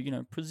able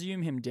to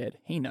presume him dead.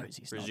 He knows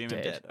he's Presume not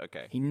him dead. dead.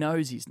 Okay. He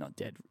knows he's not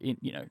dead.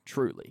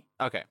 Truly.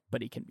 Okay.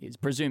 But he's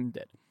presumed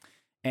dead.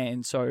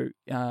 And so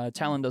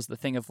Talon does the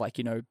thing of like,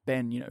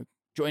 Ben,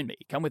 join me,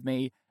 come with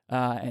me.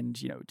 And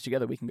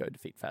together we can go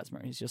defeat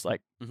Phasma. He's just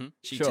like,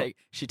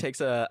 She takes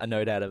a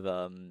note out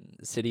of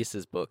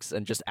Sidious's books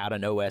and just out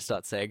of nowhere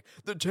starts saying,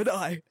 "The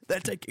Jedi,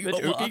 they're taking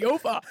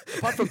over."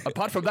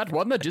 apart from that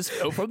one that just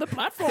fell from the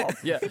platform.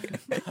 Yeah.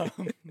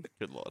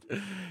 Good lord.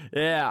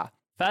 Yeah.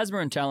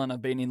 Phasma and Talon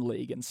have been in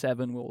league, and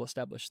 7 will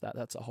establish that.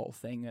 That's a whole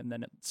thing. And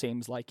then it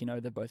seems like,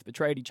 they've both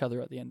betrayed each other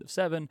at the end of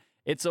 7.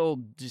 It's all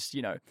just,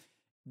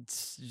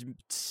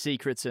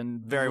 secrets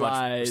and Very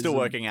lies much still and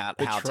working out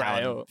how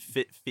betrayal.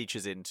 Talon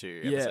features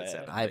into episode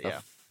 7. I have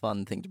a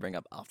fun thing to bring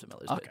up after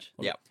Miller's pitch.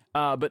 Yeah.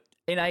 But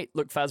in 8,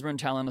 look, Phasma and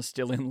Talon are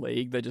still in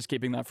league. They're just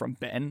keeping that from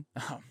Ben.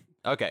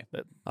 Okay.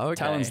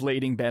 Talon's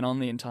leading Ben on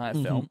the entire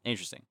film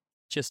Interesting.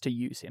 just to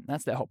use him.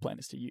 That's their whole plan,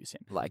 is to use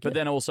him. But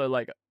then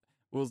also,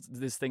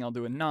 this thing I'll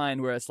do in 9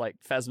 where it's like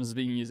Phasma's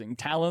been using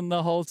Talon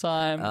the whole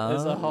time.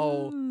 There's a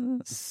whole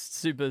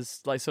super,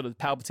 sort of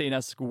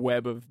Palpatine-esque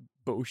web of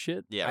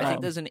bullshit. Yeah. I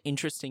think there's an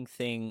interesting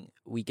thing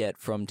we get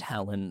from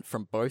Talon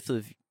from both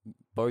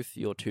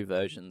your two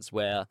versions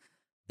where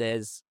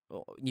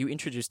you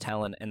introduce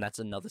Talon, and that's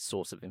another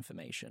source of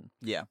information.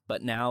 Yeah.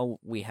 But now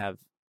we have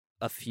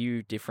a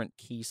few different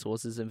key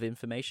sources of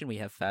information. We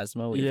have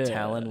Phasma, we have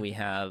Talon, we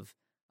have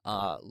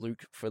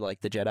Luke for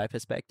like the Jedi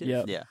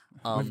perspective. Yeah.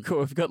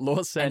 We've got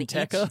Lor San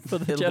Tekka for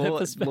the Jedi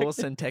perspective. Lor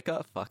San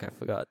Tekka. Fuck, I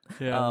forgot.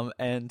 Yeah.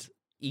 And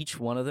each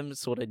one of them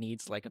sort of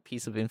needs like a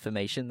piece of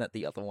information that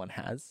the other one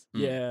has.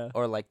 Yeah.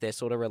 Or like they're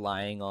sort of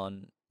relying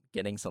on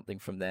getting something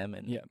from them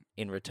and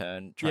in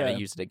return trying to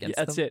use it against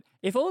them. That's it.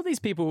 If all of these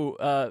people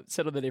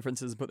settle the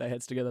differences and put their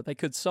heads together, they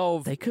could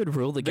solve They could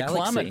rule the galaxy.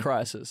 climate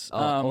crisis.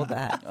 Or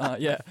that.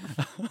 Yeah.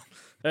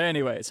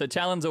 Anyway, so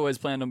Talon's always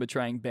planned on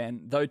betraying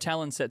Ben, though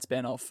Talon sets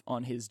Ben off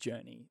on his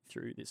journey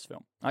through this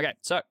film. Okay,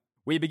 so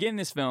we begin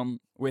this film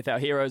with our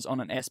heroes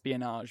on an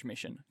espionage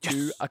mission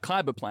to a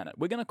Kyber planet.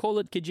 We're going to call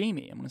it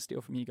Kijimi. I'm going to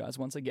steal from you guys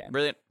once again.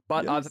 Brilliant.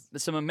 But I've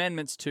some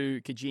amendments to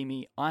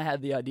Kijimi. I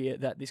had the idea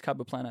that this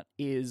Kyber planet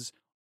is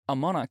a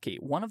monarchy,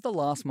 one of the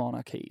last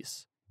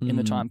monarchies in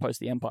the time post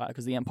the Empire,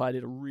 because the Empire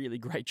did a really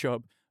great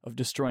job of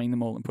destroying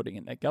them all and putting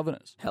in their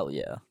governors. Hell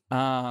yeah.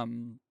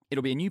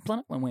 It'll be a new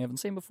planet, one we haven't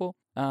seen before,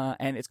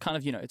 and it's kind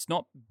of, it's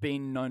not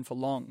been known for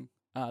long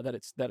that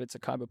it's a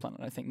Kyber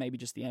planet. I think maybe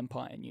just the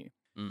Empire knew.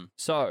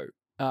 So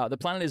the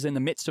planet is in the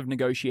midst of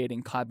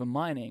negotiating Kyber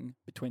mining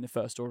between the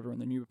First Order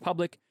and the New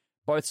Republic.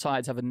 Both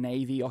sides have a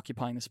navy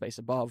occupying the space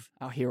above.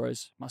 Our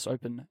heroes must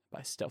open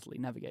by stealthily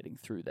navigating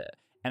through there.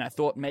 And I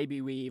thought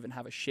maybe we even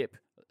have a ship,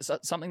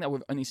 something that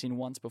we've only seen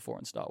once before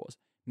in Star Wars.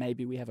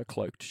 Maybe we have a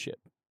cloaked ship.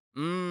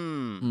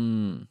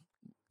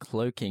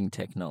 Cloaking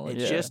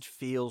technology. It just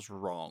feels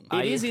wrong.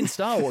 It is in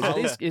Star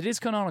Wars. It is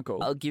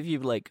canonical. I'll give you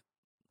like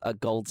a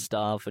gold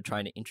star for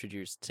trying to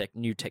introduce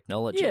new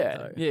technology.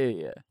 Yeah.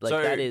 Like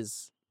So- that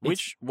is.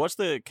 What's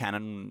the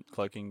canon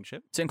cloaking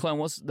ship? It's in Clone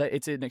Wars.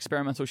 It's an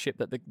experimental ship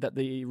that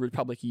the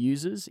Republic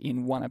uses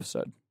in one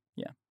episode.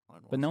 Yeah,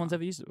 but no one's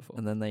ever used it before.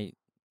 And then they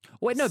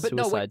Wait.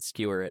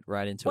 skewer it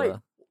right into Wait,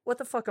 a. what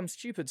the fuck? I'm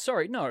stupid.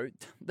 Sorry, no.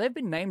 They've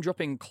been name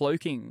dropping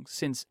cloaking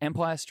since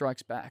Empire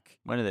Strikes Back.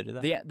 When did they do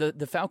that?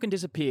 The Falcon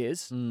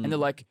disappears, and they're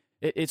like,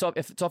 it's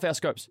off our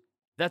scopes.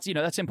 That's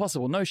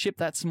impossible. No ship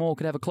that small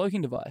could have a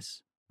cloaking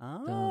device.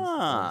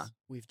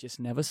 We've just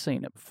never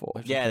seen it before.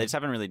 Yeah, they just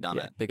haven't really done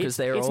it. Because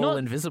they're all not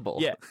invisible.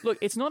 Yeah, look,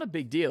 it's not a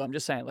big deal. I'm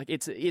just saying, like,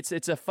 it's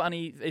a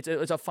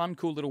fun,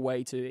 cool little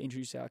way to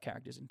introduce our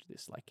characters into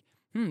this. Like,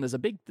 there's a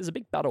big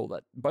battle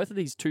that both of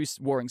these two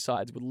warring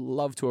sides would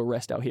love to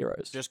arrest our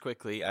heroes. Just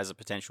quickly, as a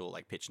potential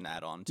like pitch and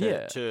add on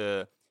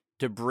to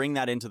bring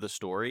that into the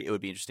story, it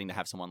would be interesting to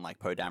have someone like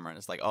Poe Dameron.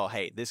 It's like, oh,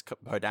 hey, this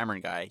Poe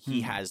Dameron guy,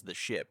 he has the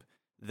ship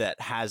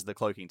that has the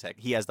cloaking tech.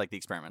 He has like the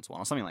experimental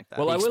one or something like that.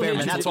 Well, I will.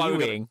 And that's why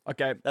we're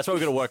okay. That's why we're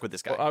going to work with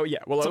this guy. Oh yeah.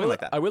 Well, something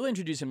like that. I will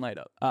introduce him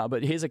later.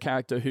 But here's a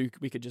character who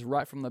we could just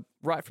right from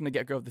the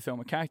get go of the film,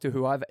 a character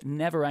who I've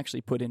never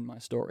actually put in my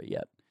story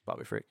yet.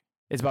 Babu Frick.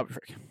 It's Babu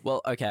Frick. Well,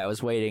 okay, I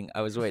was waiting.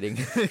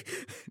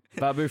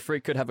 Babu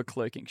Frick could have a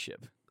cloaking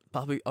ship.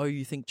 Babu. Oh,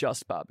 you think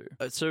Just Babu?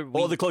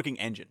 Or the cloaking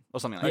engine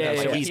or something like that.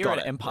 Yeah, So yeah. he's here got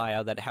at it.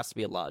 Empire that it has to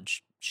be a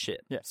large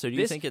ship. Yeah. So do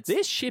you think it's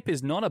this ship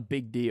is not a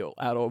big deal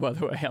at all? By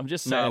the way, I'm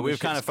just saying. No, the we've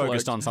kind of ship's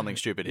focused cloaked. on something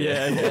stupid here.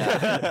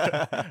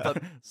 Yeah.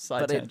 Side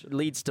but tangent. it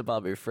leads to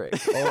Babu Frick.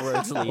 All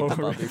roads lead to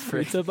Babu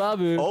Frick. To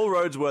Babu. All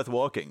roads worth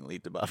walking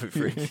lead to Babu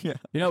Frick. You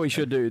know, we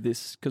should do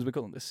this because we're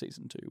calling this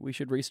season 2. We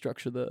should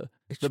restructure the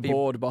should be a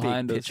board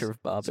behind big us picture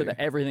of Babu. so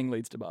that everything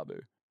leads to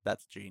Babu.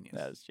 That's genius.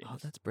 That is genius. Oh,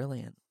 that's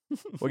brilliant.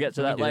 We'll get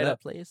to Can we that do later.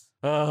 that, please.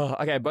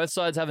 Okay, both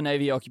sides have a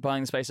navy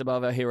occupying the space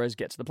above. Our heroes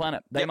get to the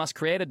planet. They must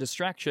create a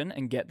distraction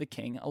and get the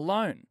king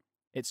alone.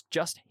 It's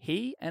just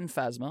he and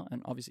Phasma,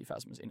 and obviously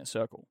Phasma's inner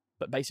circle.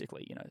 But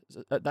basically,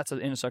 that's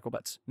an inner circle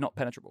that's not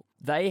penetrable.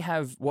 They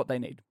have what they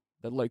need: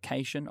 the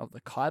location of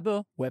the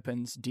Kyber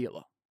weapons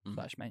dealer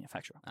 /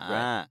 manufacturer.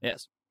 Ah.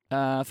 Yes.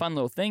 Fun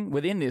little thing.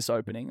 Within this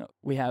opening,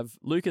 we have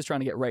Lucas trying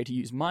to get Rey to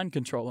use mind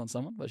control on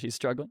someone, but she's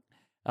struggling.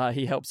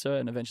 He helps her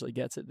and eventually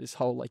gets it. This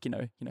whole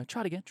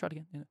try it again,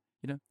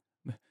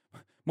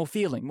 more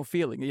feeling,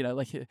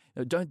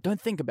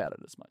 don't think about it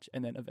as much.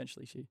 And then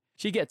eventually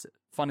she gets it.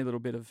 Funny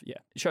little bit of, it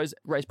shows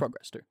Rey's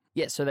progress too.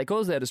 Yeah, so they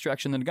cause their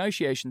distraction. The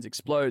negotiations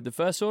explode. The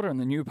First Order and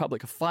the New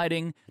Republic are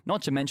fighting,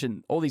 not to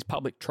mention all these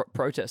public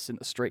protests in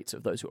the streets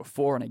of those who are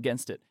for and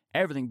against it.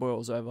 Everything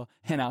boils over,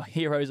 and our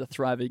heroes are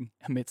thriving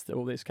amidst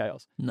all this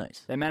chaos.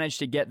 Nice. They manage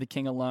to get the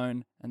king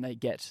alone, and they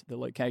get the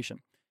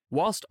location.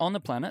 Whilst on the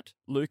planet,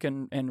 Luke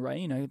and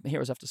Rey, the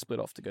heroes have to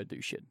split off to go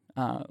do shit.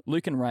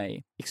 Luke and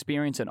Rey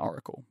experience an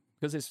oracle,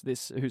 because it's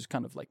this who's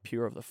kind of like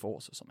pure of the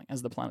Force or something.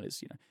 As the planet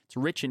is, it's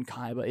rich in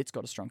Kyber, it's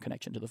got a strong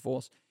connection to the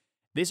Force.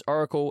 This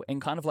oracle, in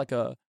kind of like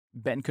a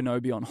Ben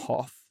Kenobi on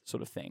Hoth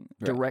sort of thing,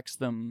 directs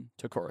them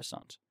to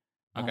Coruscant.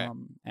 Okay.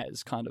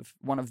 As kind of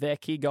one of their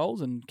key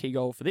goals, and key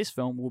goal for this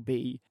film will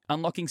be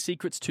unlocking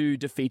secrets to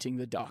defeating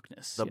the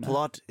darkness. The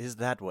plot is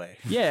that way.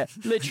 Yeah,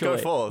 literally.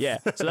 Go forth. Yeah,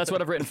 so that's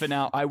what I've written for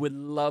now. I would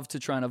love to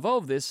try and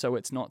evolve this so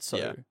it's not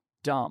so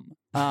dumb.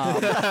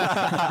 But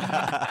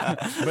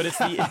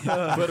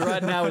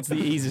right now it's the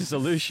easy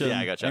solution. Yeah,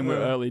 I gotcha. And we're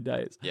early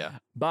days. Yeah.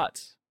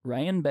 But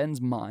Rey and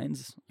Ben's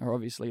minds are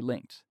obviously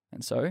linked.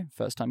 And so,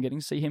 first time getting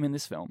to see him in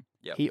this film,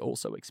 Yep. he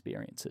also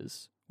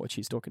experiences what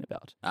she's talking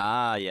about.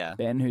 Ah, yeah.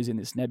 Ben, who's in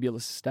this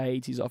nebulous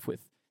state, he's off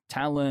with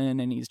Talon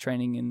and he's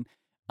training in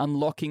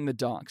unlocking the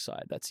dark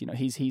side. That's,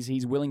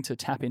 he's willing to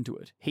tap into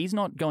it. He's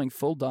not going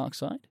full dark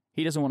side.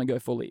 He doesn't want to go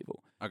full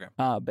evil. Okay.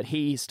 But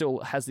he still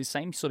has this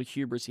same sort of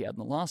hubris he had in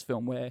the last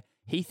film where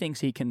he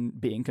thinks he can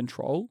be in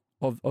control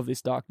of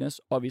this darkness.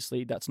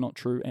 Obviously, that's not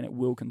true and it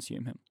will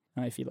consume him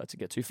if he lets it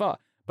get too far.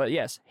 But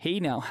yes, he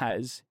now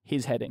has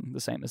his heading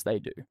the same as they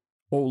do.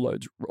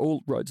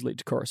 All roads lead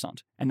to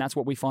Coruscant, and that's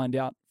what we find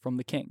out from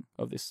the king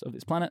of this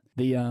planet.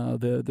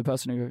 The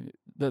person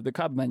the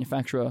carbon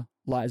manufacturer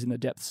lies in the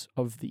depths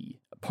of the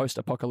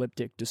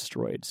post-apocalyptic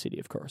destroyed city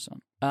of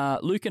Coruscant.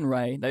 Luke and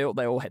Rey, they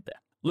all head there.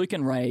 Luke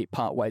and Rey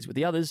part ways with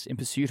the others in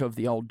pursuit of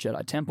the old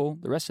Jedi temple.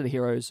 The rest of the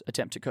heroes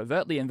attempt to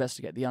covertly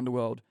investigate the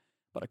underworld,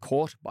 but are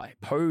caught by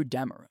Poe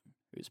Dameron,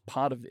 who's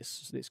part of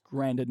this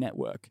grander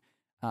network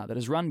that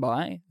is run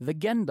by the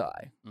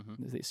Gendai.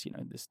 Mm-hmm.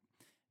 This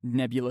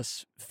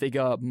nebulous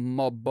figure,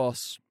 mob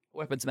boss,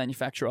 weapons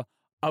manufacturer.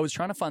 I was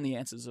trying to find the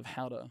answers of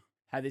how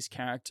this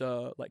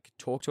character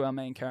talk to our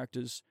main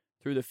characters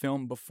through the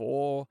film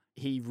before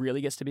he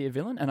really gets to be a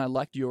villain. And I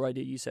liked your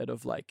idea you said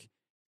of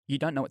you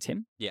don't know it's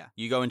him. Yeah.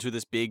 You go into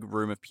this big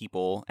room of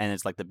people and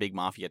it's like the big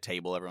mafia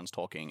table, everyone's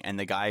talking, and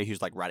the guy who's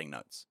writing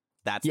notes.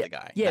 That's the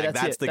guy. Yeah,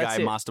 that's the guy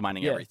it.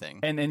 masterminding everything.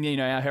 And then,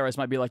 our heroes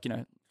might be like,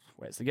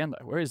 where's the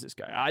Gendo? Where is this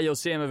guy? You'll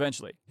see him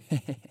eventually.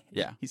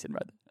 Yeah. He's in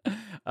right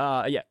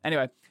there. Yeah.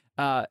 Anyway,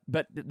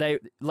 but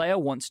Leia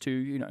wants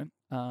to,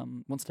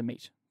 wants to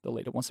meet the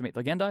leader, wants to meet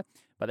the Gendai,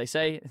 but they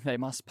say they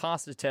must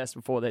pass the test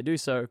before they do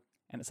so,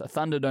 and it's a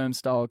Thunderdome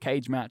style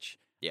cage match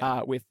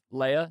with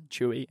Leia,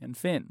 Chewie, and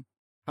Finn.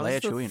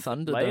 How's the Chewie and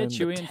Thunderdome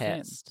Chewie the and Finn.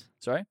 test?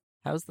 Sorry?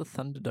 How's the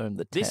Thunderdome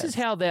the test? This is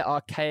how their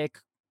archaic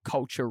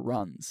culture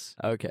runs.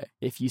 Okay.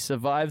 If you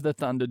survive the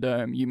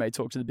Thunderdome, you may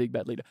talk to the big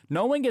bad leader.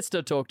 No one gets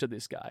to talk to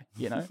this guy,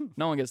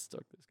 No one gets to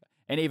talk to this guy.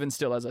 And even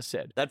still, as I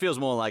said. That feels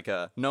more like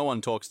no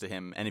one talks to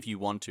him, and if you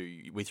want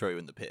to, we throw you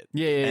in the pit.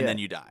 Yeah. And then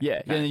you die.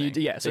 Yeah, and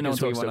then so no one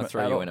Because we talks to want him to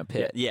throw at you all. in a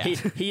pit. Yeah.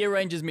 He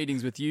arranges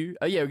meetings with you.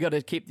 Oh, yeah, we got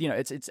to keep,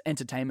 it's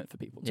entertainment for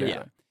people too.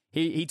 Yeah. though.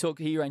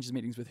 He arranges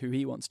meetings with who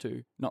he wants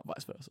to, not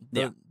vice versa.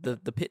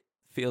 The pit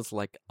feels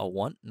like a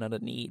want, not a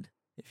need,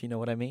 if you know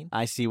what I mean.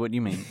 I see what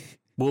you mean.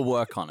 We'll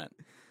work on it.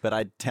 But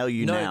I tell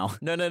you now.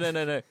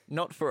 No.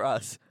 Not for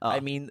us. Oh. I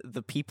mean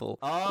the people.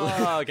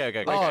 Oh,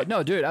 okay. Oh,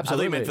 no, dude, I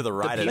absolutely. thought you meant for the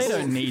writers. They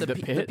don't need the The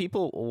pit.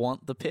 people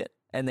want the pit,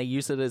 and they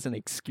use it as an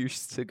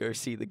excuse to go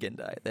see the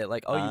Gendai. They're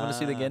like, oh, you want to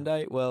see the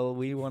Gendai? Well,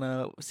 we want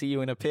to see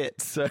you in a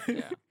pit. So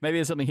Maybe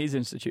it's something he's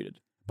instituted.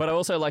 But I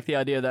also like the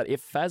idea that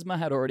if Phasma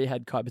had already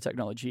had kyber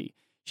technology,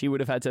 she would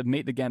have had to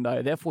meet the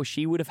Gendai. Therefore,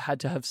 she would have had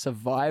to have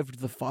survived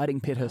the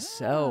fighting pit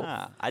herself.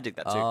 I dig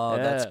that too. Oh,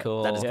 that's Yeah.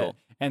 cool. That is cool.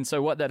 And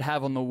so what they'd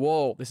have on the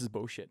wall, this is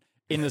bullshit,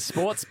 in the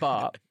sports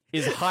bar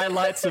is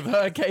highlights of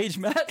her cage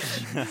match.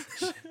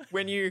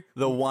 when you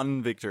The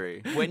one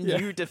victory.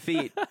 you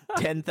defeat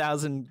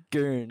 10,000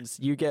 goons,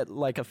 you get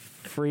like a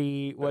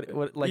free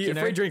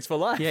Free drinks for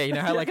life. Yeah, you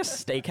know how like a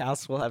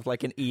steakhouse will have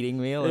like an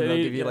eating meal and Yeah, they'll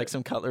yeah, give you yeah. like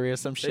some cutlery or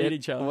some shit.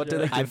 each other, What do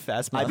yeah. they give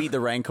Phasma? I beat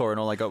the Rancor and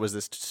all I got was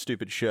this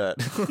stupid shirt.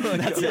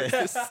 That's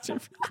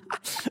it.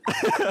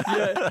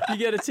 Yeah, you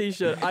get a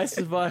T-shirt. I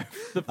survived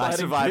the fighting I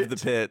survived pit.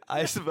 the pit.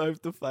 I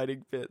survived the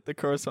fighting pit, the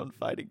Coruscant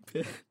fighting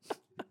pit.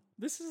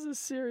 This is a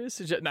serious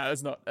suggestion. No,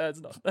 it's not.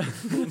 It's not.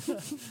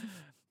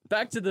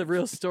 Back to the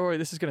real story.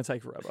 This is going to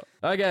take forever.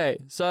 Okay,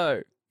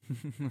 so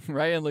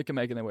Rey and Luke are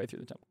making their way through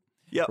the temple.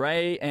 Yep.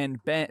 Rey and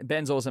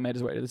Ben's also made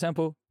his way to the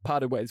temple,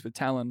 parted ways with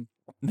Talon.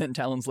 Then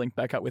Talon's linked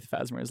back up with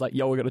Phasma. He's like,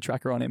 yo, we got a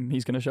tracker on him.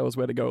 He's going to show us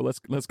where to go.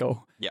 Let's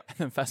go. Yep. And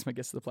then Phasma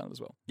gets to the planet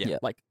as well. Yeah.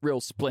 Like real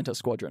Splinter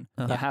Squadron.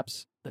 Uh-huh.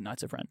 Perhaps the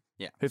Knights of Ren.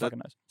 Yeah. Who So- fucking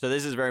knows? So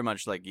this is very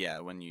much like,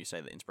 when you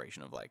say the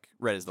inspiration of like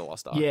Red is the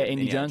Lost Ark. Yeah, in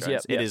Indiana Indiana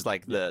Jones, yeah, It yeah. is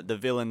like the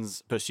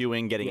villains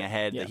pursuing, getting Yeah,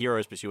 ahead, yeah. the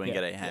heroes pursuing, Yeah,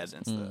 getting ahead. yes.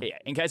 And stuff. Yeah,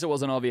 in case it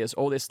wasn't obvious,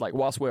 all this, like,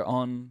 whilst we're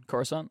on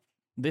Coruscant,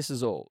 this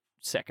is all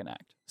second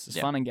act. This is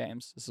Yeah. fun and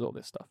games. This is all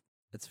this stuff.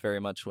 It's very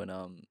much when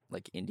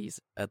like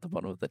Indy's at the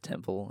bottom of the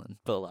temple and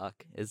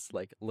Bullock is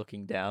like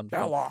looking down.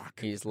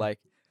 He's like,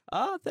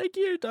 thank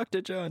you,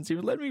 Dr. Jones.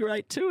 You led me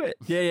right to it.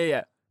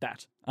 Yeah.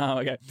 That. Oh,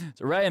 okay.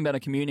 So Rey and Ben are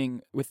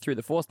communing through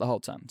the Force the whole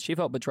time. She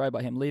felt betrayed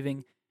by him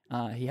leaving.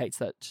 He hates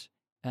that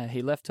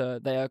he left her.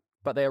 They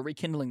are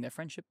rekindling their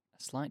friendship.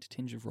 A slight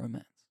tinge of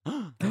romance.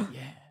 Yeah.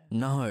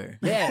 No.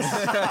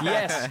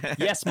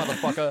 Yes,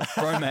 motherfucker.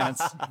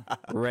 Romance.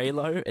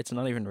 Raylo? It's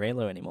not even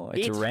Raylo anymore.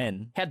 It's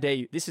Ren. How dare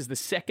you? This is the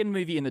second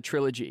movie in the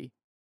trilogy,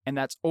 and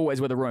that's always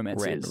where the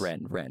romance is.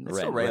 Ren. It's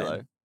still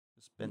Raylo.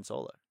 It's Ben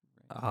Solo.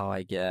 Oh,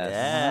 I guess.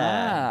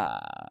 Yeah.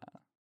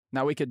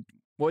 Now we could.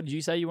 What did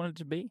you say you wanted it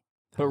to be?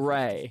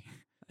 Hooray.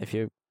 If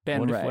you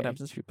Ben Ray. what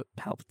happens if you put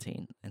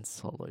Palpatine and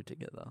Solo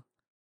together?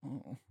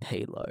 Oh,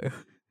 Halo.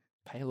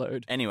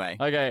 payload. Anyway.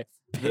 Okay.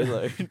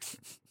 Payload.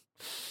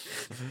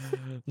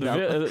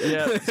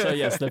 So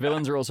yes, the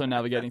villains are also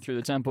navigating through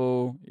the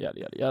temple. Yada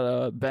yada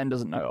yada. Ben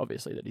doesn't know,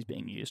 obviously, that he's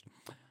being used.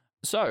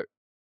 So,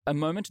 a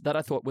moment that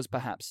I thought was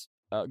perhaps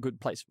a good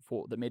place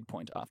for the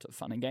midpoint after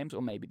fun and games,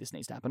 or maybe this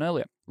needs to happen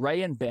earlier.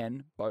 Rey and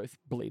Ben both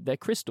believe they're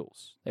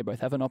crystals. They both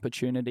have an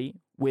opportunity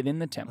within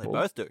the temple. They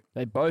both do.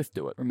 They both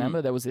do it.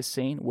 Remember, there was this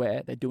scene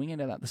where they're doing it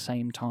at the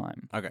same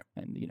time. Okay.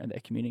 And they're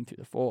communing through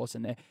the Force,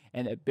 and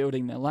they're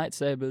building their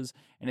lightsabers,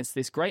 and it's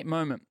this great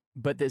moment.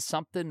 But there's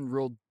something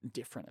real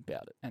different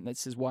about it, and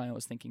this is why I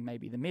was thinking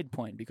maybe the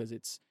midpoint, because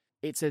it's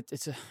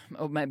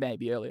or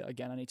maybe earlier.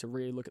 Again, I need to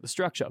really look at the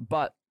structure,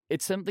 but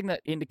it's something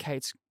that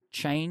indicates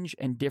change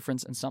and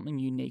difference and something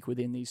unique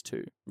within these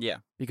two. Yeah.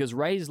 Because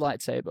Rey's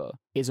lightsaber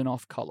is an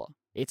off color.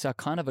 It's a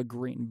kind of a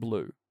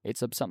green-blue.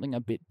 It's something a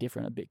bit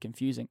different, a bit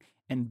confusing.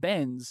 And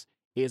Ben's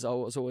is, I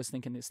was always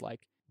thinking this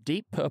like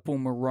deep purple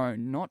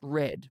maroon, not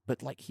red,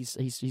 but like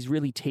he's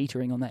really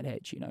teetering on that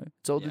edge,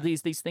 So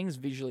these things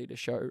visually to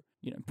show,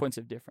 points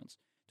of difference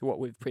to what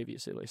we've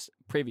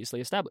previously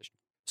established.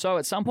 So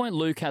at some point,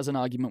 Luke has an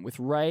argument with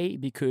Rey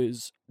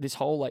because this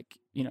whole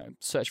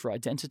search for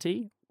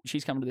identity.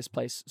 She's come to this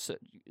place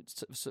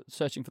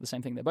searching for the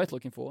same thing they're both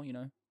looking for,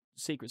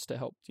 secrets to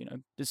help,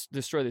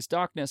 destroy this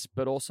darkness,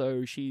 but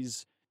also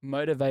she's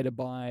motivated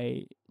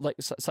by,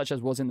 such as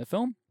was in the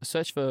film, a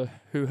search for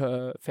who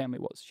her family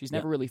was. She's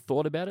never really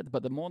thought about it,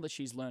 but the more that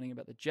she's learning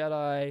about the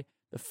Jedi,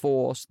 the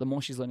Force, the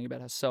more she's learning about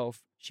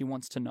herself, she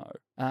wants to know.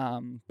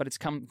 But it's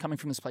coming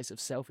from this place of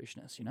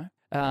selfishness,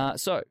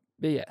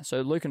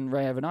 So Luke and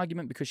Rey have an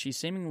argument because she's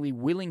seemingly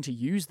willing to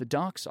use the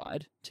dark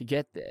side to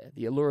get there.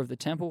 The allure of the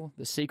temple,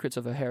 the secrets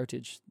of her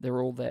heritage,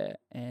 they're all there,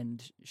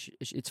 and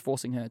it's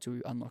forcing her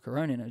to unlock her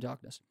own inner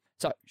darkness.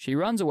 So she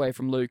runs away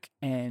from Luke,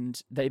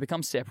 and they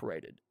become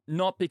separated.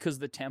 Not because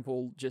the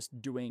temple just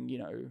doing,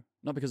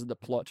 not because of the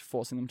plot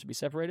forcing them to be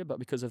separated, but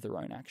because of their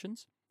own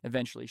actions.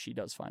 Eventually, she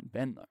does find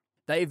Ben, though.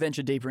 They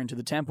venture deeper into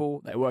the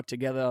temple. They work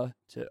together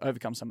to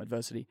overcome some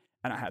adversity.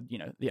 And I had,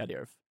 the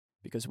idea of,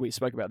 because we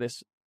spoke about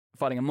this,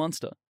 fighting a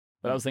monster.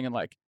 But I was thinking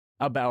like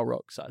a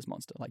Balrog-sized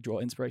monster, like draw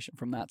inspiration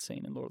from that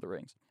scene in Lord of the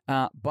Rings.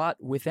 But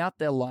without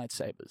their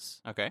lightsabers.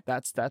 Okay.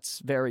 That's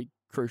very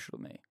crucial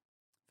to me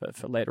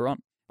for later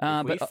on.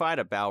 If we fight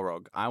a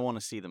Balrog, I want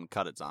to see them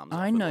cut its arms off.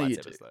 I know you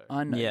do. Though.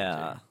 I know you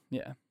Yeah. do.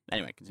 Yeah.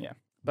 Anyway, continue. Yeah.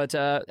 But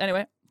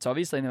anyway, it's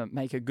obviously going to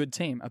make a good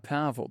team, a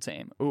powerful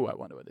team. Ooh, I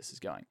wonder where this is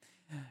going.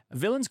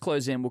 Villains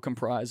close in will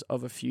comprise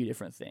of a few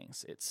different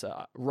things. It's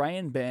Rey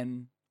and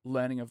Ben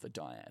learning of the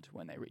dyad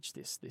when they reach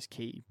this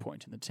key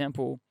point in the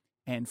temple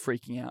and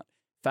freaking out.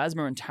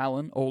 Phasma and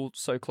Talon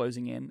also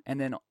closing in.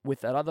 And then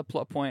with that other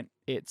plot point,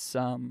 it's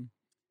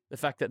the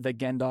fact that the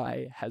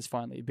Gendai has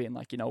finally been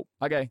like,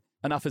 okay,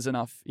 enough is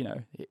enough.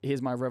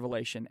 Here's my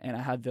revelation. And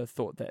I had the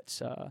thought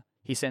that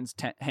he sends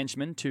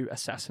henchmen to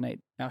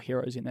assassinate our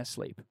heroes in their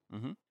sleep.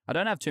 Mm-hmm. I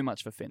don't have too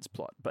much for Finn's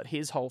plot, but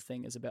his whole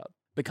thing is about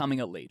becoming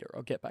a leader.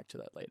 I'll get back to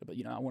that later. But,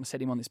 I want to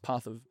set him on this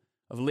path of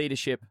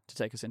leadership to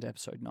take us into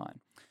episode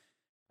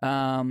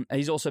 9.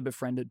 He's also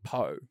befriended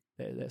Poe.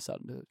 They're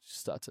starting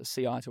to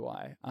see eye to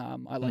eye.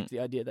 I like the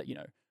idea that,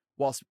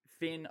 whilst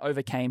Finn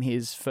overcame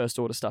his First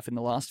Order stuff in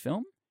the last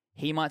film,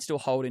 he might still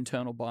hold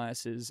internal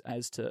biases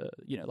as to,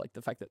 like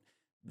the fact that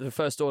the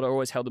First Order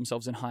always held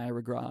themselves in higher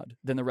regard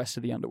than the rest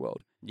of the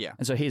underworld. Yeah.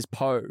 And so here's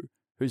Poe,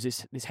 who's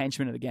this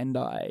henchman of the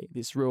Gendai,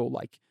 this real,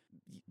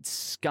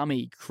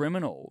 scummy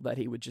criminal that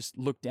he would just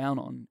look down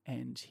on,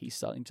 and he's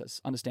starting to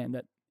understand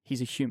that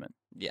he's a human.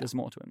 Yeah. There's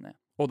more to him there.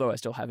 Although I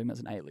still have him as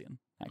an alien,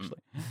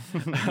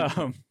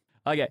 actually.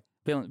 Okay,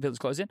 villains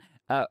close in.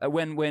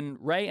 When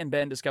Rey and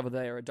Ben discover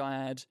they are a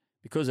dyad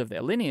because of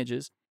their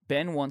lineages,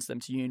 Ben wants them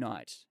to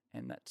unite,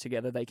 and that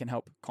together they can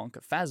help conquer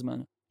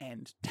Phasma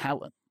and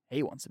Talon.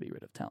 He wants to be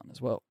rid of Talon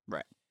as well.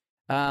 Right.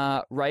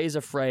 Rey is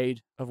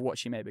afraid of what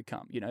she may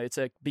become. It's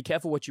a be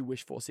careful what you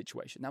wish for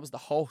situation. That was the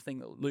whole thing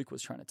that Luke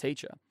was trying to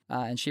teach her.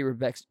 And she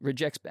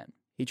rejects Ben.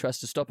 He tries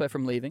to stop her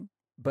from leaving,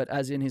 but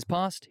as in his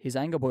past, his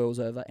anger boils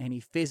over and he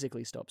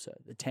physically stops her.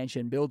 The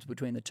tension builds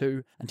between the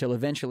two until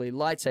eventually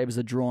lightsabers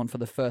are drawn for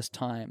the first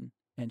time,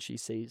 and she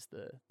sees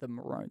the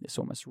maroon, this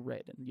almost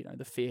red, and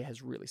the fear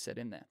has really set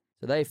in there.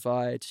 So they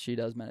fight. She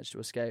does manage to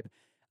escape.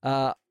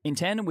 In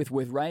tandem with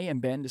Rey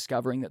and Ben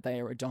discovering that they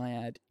are a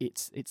dyad,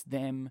 it's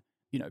them,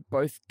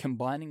 both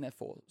combining their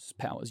force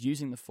powers,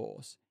 using the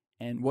force,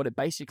 and what it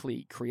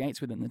basically creates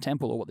within the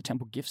temple, or what the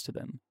temple gives to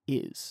them,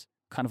 is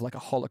kind of like a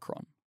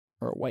holocron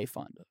or a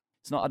wayfinder.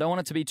 It's not. I don't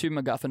want it to be too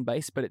MacGuffin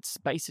based, but it's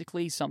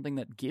basically something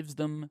that gives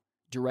them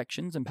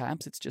directions, and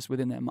perhaps it's just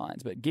within their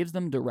minds, but it gives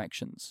them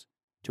directions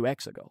to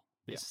Exegol,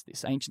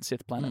 this ancient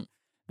Sith planet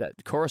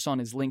that Coruscant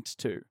is linked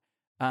to.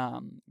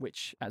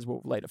 Which, as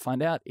we'll later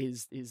find out,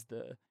 is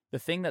the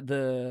thing that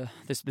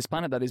this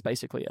planet that is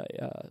basically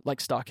a like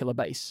Starkiller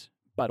base,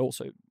 but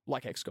also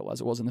like Exegol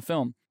as it was in the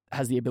film,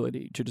 has the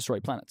ability to destroy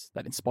planets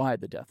that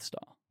inspired the Death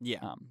Star.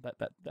 Yeah.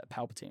 That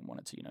Palpatine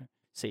wanted to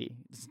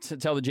to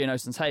tell the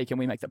Geonosians, hey, can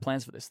we make the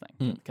plans for this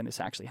thing? Can this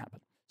actually happen?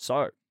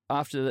 So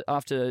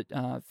after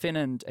Finn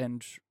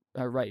and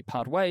Rey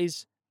part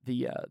ways,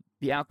 the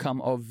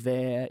outcome of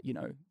their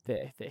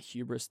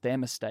hubris, their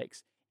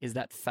mistakes, is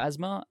that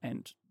Phasma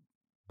and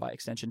by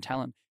extension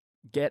Talon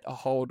get a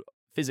hold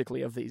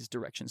physically of these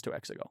directions to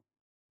Exegol.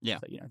 Yeah.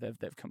 So,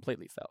 they've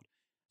completely failed.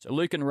 So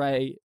Luke and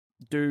Rey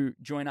do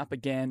join up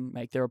again,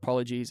 make their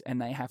apologies,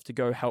 and they have to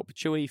go help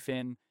Chewie,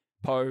 Finn,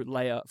 Poe,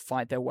 Leia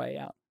fight their way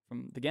out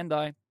from the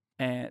Gendai.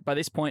 And by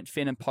this point,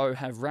 Finn and Poe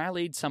have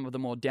rallied some of the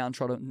more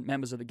downtrodden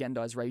members of the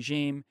Gendai's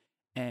regime,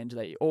 and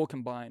they all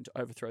combine to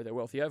overthrow their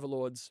wealthy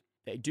overlords.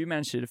 They do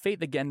manage to defeat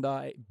the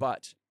Gendai,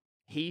 but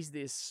he's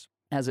this,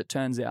 as it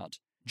turns out,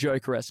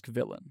 Joker-esque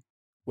villain,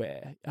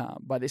 where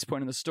by this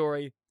point in the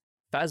story,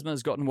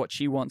 Phasma's gotten what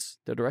she wants,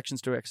 the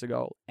directions to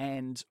Exegol,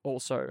 and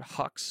also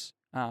Hux,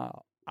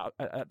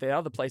 at the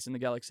other place in the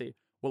galaxy,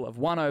 will have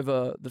won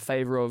over the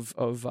favor of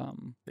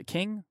the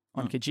king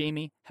on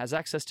Kijimi, has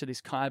access to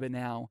this Kyber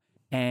now,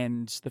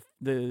 and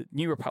the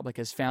New Republic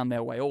has found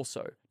their way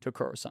also to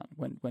Coruscant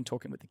when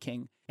talking with the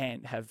king,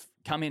 and have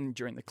come in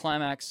during the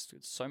climax,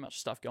 so much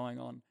stuff going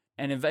on,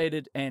 and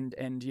invaded and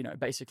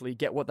basically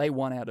get what they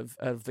want out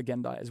of the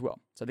Gendai as well.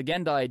 So the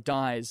Gendai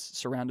dies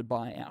surrounded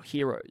by our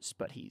heroes,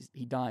 but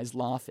he dies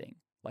laughing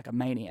like a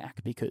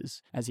maniac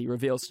because, as he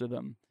reveals to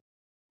them,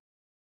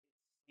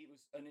 he was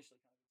initially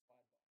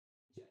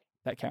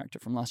that character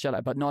from Last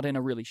Jedi, but not in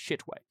a really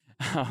shit way.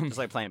 Just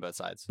like playing both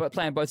sides. But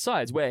playing both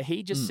sides, where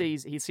he just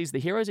sees the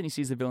heroes and he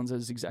sees the villains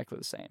as exactly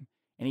the same.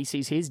 And he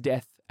sees his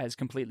death as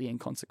completely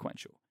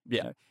inconsequential.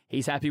 Yeah.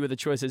 He's happy with the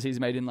choices he's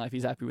made in life.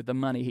 He's happy with the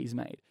money he's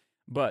made.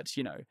 But,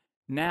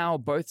 now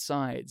both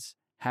sides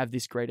have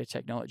this greater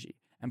technology.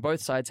 And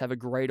both sides have a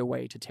greater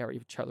way to tear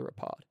each other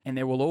apart. And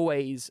there will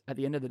always, at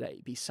the end of the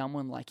day, be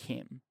someone like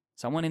him,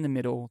 someone in the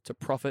middle to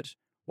profit,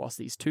 whilst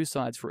these two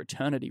sides for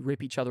eternity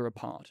rip each other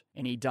apart.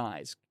 And he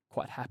dies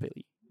quite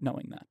happily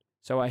knowing that.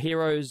 So our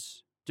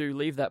heroes do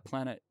leave that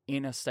planet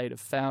in a state of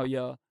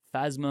failure.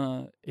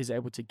 Phasma is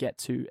able to get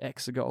to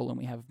Exegol, and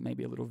we have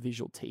maybe a little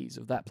visual tease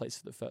of that place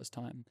for the first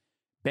time.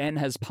 Ben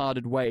has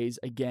parted ways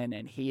again,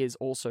 and he is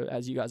also,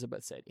 as you guys have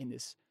both said, in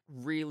this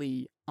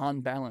really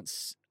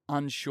unbalanced,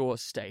 unsure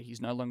state. He's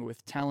no longer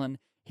with Talon.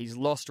 He's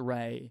lost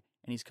Rey,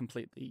 and he's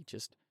completely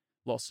just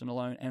lost and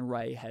alone. And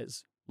Rey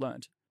has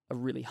learned a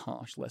really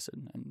harsh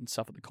lesson and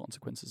suffered the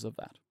consequences of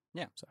that.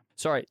 Yeah. So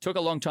sorry, took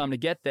a long time to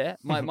get there.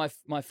 My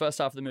first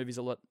half of the movie is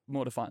a lot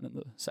more defined than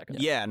the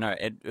second. Yeah, no,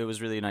 it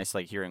was really nice,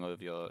 like hearing all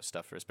of your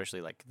stuff, especially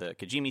like the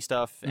Kijimi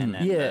stuff and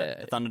then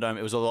the Thunderdome.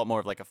 It was a lot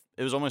more of like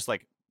it was almost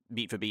like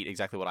beat for beat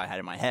exactly what I had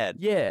in my head.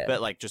 Yeah, but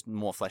like just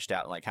more fleshed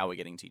out, like how we're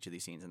getting to each of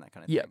these scenes and that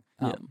kind of thing.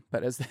 Yeah.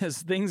 But as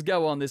things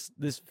go on, this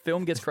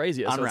film gets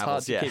crazier, so it's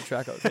hard to keep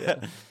track of.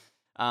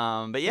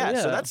 Yeah. But yeah,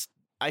 so that's.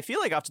 I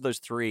feel like after those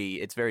three,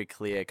 it's very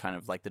clear kind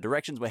of like the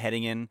directions we're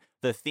heading in,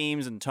 the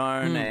themes and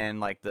tone and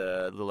like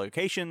the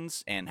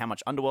locations and how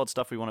much underworld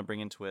stuff we want to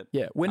bring into it.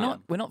 Yeah, we're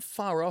not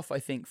far off, I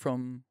think,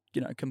 from,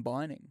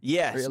 combining.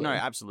 Yes, really. No,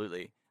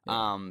 absolutely.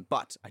 Yeah.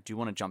 But I do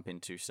want to jump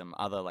into some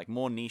other like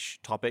more niche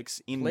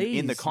topics in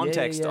the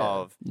context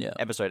of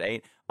episode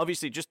 8.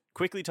 Obviously, just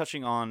quickly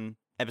touching on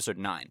episode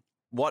 9.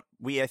 What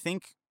I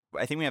think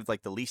we have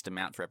like the least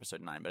amount for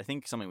episode 9, but I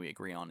think something we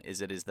agree on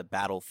is it is the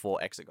battle for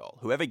Exegol.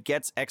 Whoever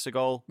gets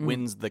Exegol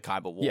wins the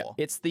Kyber War.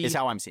 Yeah, is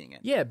how I'm seeing it.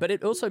 Yeah, but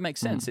it also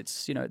makes sense.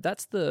 It's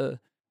that's the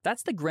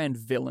grand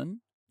villain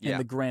and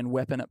the grand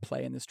weapon at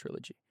play in this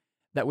trilogy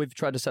that we've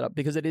tried to set up,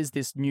 because it is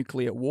this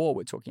nuclear war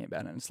we're talking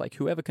about, and it's like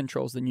whoever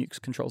controls the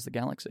nukes controls the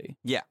galaxy.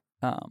 Yeah.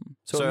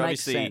 So it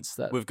makes sense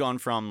that we've gone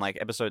from like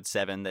episode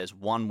 7, there's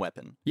one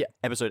weapon. Yeah.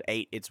 Episode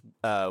 8, it's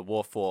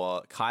war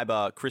for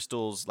Kyber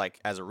crystals like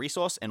as a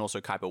resource, and also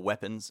Kyber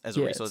weapons as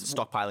a resource,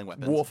 stockpiling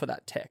weapons. War for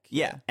that tech.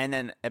 Yeah. And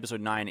then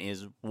episode 9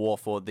 is war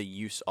for the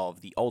use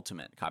of the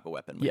ultimate Kyber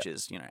weapon, which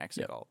is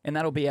Exegol. And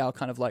that'll be our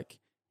kind of like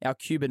our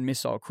Cuban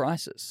Missile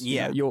Crisis.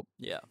 Yeah.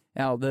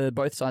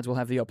 Both sides will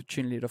have the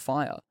opportunity to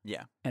fire.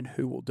 Yeah. And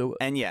who will do it?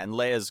 And and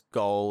Leia's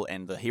goal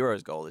and the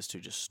hero's goal is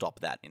to just stop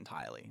that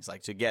entirely. It's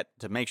like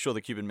to make sure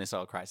the Cuban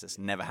Missile Crisis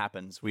never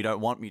happens. We don't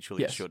want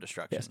mutually assured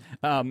destruction.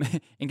 Yes.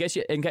 In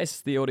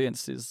case the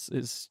audience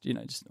is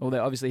or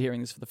they're obviously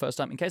hearing this for the first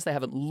time, in case they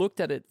haven't looked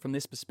at it from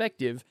this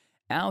perspective,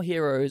 our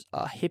heroes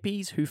are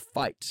hippies who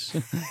fight.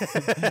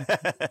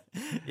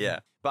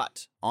 Yeah.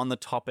 But on the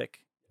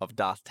topic of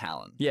Darth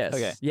Talon. Yes.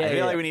 Okay. I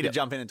feel like we need to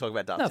jump in and talk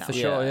about Darth Talon. For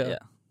sure. Yeah.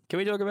 Can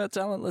we talk about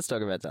Talon? Let's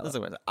talk about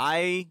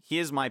Talon.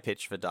 Here's my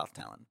pitch for Darth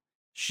Talon.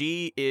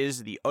 She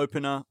is the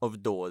opener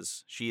of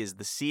doors. She is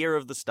the seer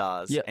of the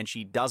stars, and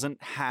she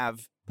doesn't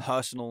have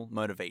personal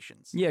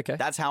motivations. Yeah, okay.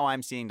 That's how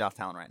I'm seeing Darth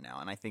Talon right now,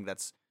 and I think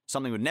that's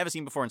something we've never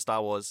seen before in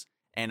Star Wars,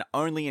 and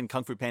only in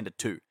Kung Fu Panda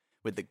 2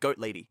 with the goat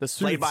lady,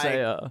 played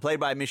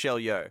by Michelle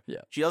Yeoh.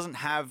 Yeah. She doesn't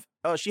have.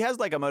 She has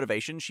like a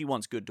motivation. She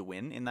wants good to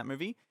win in that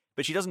movie.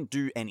 But she doesn't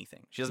do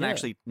anything. She doesn't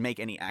actually make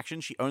any action.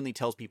 She only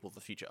tells people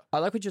the future. I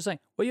like what you're saying.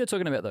 What you're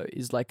talking about, though,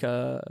 is like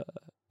a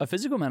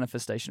physical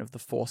manifestation of the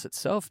Force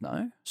itself,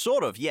 no?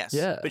 Sort of, yes.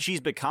 Yeah. But she's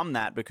become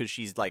that because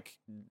she's like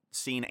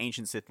seen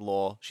ancient Sith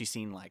lore. She's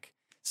seen like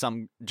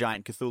some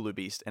giant Cthulhu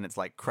beast, and it's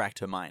like cracked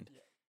her mind.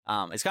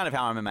 It's kind of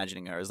how I'm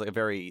imagining her, as like a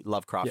very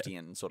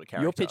Lovecraftian sort of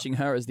character. You're pitching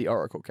her as the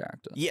Oracle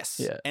character. Yes.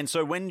 Yeah. And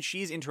so when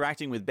she's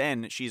interacting with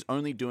Ben, she's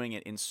only doing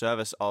it in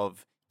service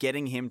of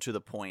getting him to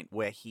the point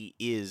where he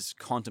is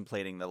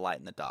contemplating the light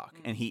and the dark,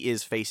 and he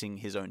is facing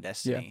his own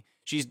destiny.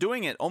 She's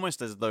doing it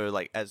almost as though,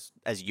 like, as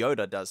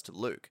Yoda does to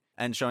Luke,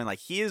 and showing, like,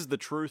 here's the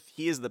truth,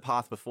 here's the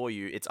path before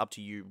you, it's up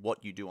to you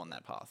what you do on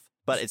that path.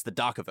 But it's the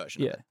darker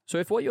version of it. So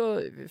if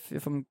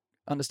I'm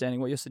understanding,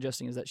 what you're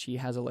suggesting is that she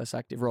has a less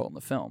active role in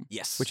the film.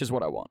 Yes. Which is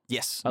what I want.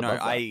 Yes. I love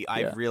that.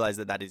 I've realized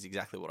that is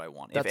exactly what I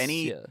want.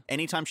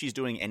 Anytime she's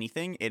doing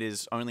anything, it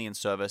is only in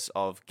service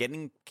of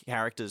getting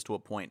characters to a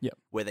point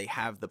where they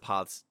have the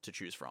paths to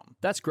choose from.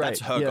 That's great.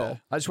 That's her goal.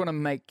 I just want to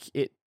make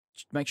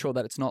sure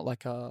that it's not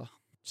like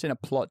just in a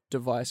plot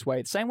device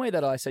way. The same way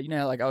that I said,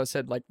 like I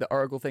said, like the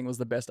Oracle thing was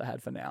the best I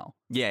had for now.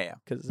 Yeah.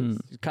 Because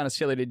it's kind of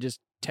silly to just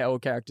tell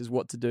characters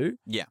what to do.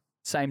 Yeah.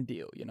 Same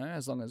deal,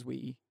 as long as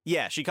we...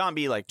 Yeah, she can't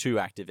be, like, too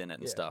active in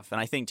it and stuff.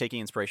 And I think taking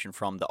inspiration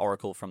from the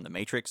Oracle from The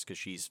Matrix, because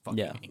she's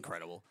fucking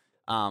incredible,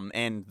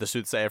 and the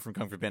Soothsayer from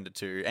Kung Fu Panda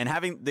 2, and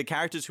having the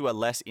characters who are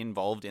less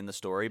involved in the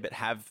story but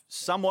have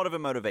somewhat of a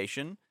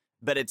motivation,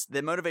 but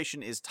their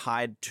motivation is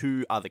tied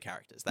to other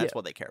characters. That's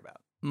what they care about.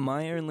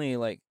 My only,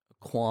 like,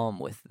 qualm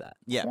with that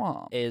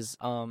is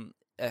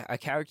a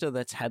character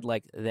that's had,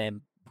 like, their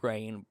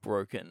brain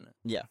broken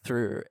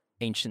through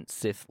ancient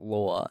Sith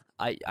lore.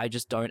 I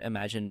just don't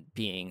imagine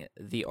being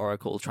the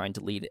Oracle trying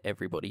to lead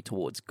everybody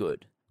towards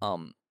good. I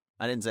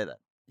didn't say that.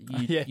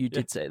 You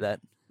did say that.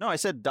 No, I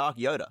said Dark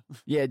Yoda.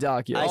 Yeah,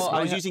 Dark Yoda.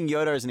 I was using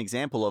Yoda as an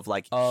example of,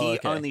 like, he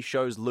only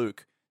shows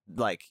Luke,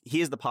 like,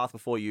 here's the path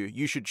before you.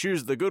 You should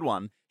choose the good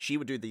one. She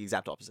would do the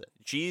exact opposite.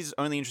 She's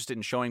only interested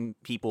in showing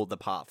people the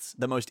paths,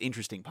 the most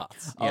interesting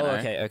paths. You know?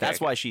 Okay.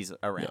 That's why she's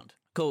around. Yeah.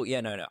 Cool.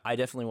 Yeah, no. I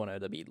definitely want her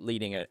to be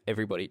leading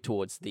everybody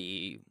towards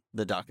the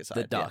darker side.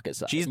 The darker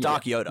side. She's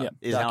Dark Yoda,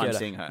 is Dark how Yoda. I'm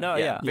seeing her. No,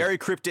 yeah. Very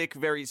cryptic,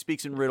 very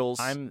speaks in riddles.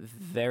 I'm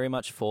very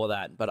much for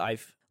that, but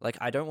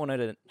I don't want her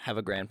to have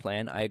a grand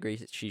plan. I agree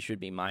that she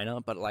should be minor,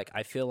 but, like,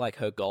 I feel like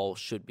her goal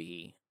should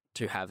be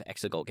to have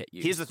Exegol get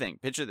used. Here's the thing.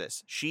 Picture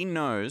this. She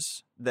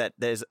knows that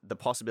there's the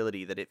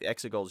possibility that if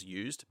Exegol's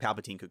used,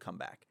 Palpatine could come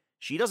back.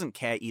 She doesn't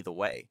care either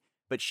way,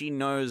 but she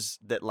knows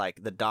that,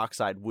 like, the dark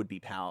side would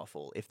be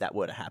powerful if that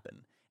were to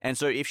happen. And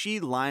so if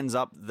she lines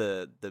up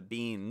the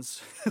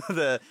beans,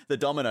 the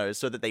dominoes,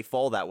 so that they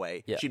fall that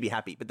way, she'd be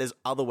happy. But there's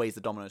other ways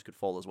the dominoes could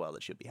fall as well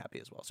that she'd be happy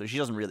as well. So she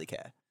doesn't really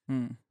care.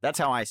 That's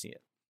how I see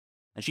it.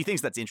 And she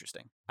thinks that's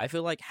interesting. I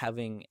feel like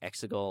having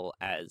Exegol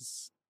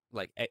as...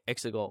 Like,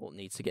 Exegol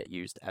needs to get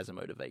used as a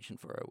motivation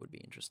for her would be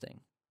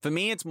interesting. For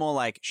me, it's more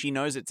like she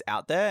knows it's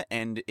out there,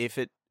 and if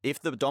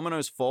the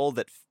dominoes fall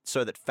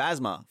so that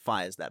Phasma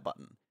fires that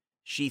button,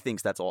 she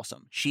thinks that's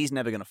awesome. She's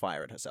never going to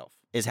fire it herself.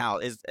 I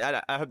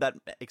hope that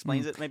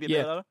explains it maybe a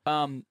bit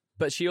better.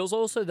 But she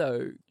also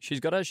though she's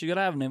got to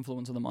have an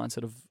influence on the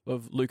mindset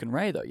of Luke and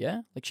Rey though.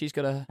 Yeah, like she's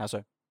got to. How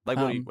so? Like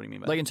what do you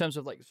mean by like in terms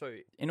of like, so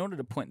in order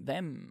to point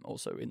them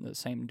also in the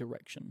same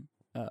direction,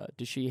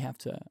 does she have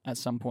to at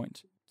some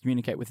point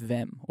communicate with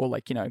them, or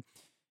like,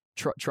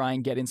 try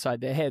and get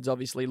inside their heads?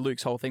 Obviously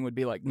Luke's whole thing would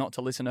be like not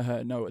to listen to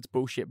her, no, it's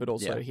bullshit, but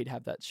also he'd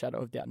have that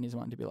shadow of doubt in his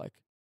mind to be like,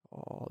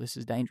 oh, this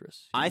is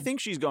dangerous. I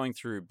think she's going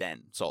through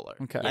Ben Solo.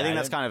 Okay. I think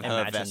that's kind of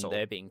her imagine vessel.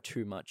 There being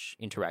too much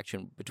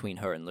interaction between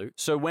her and Luke.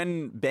 So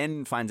when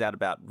Ben finds out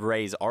about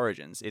Rey's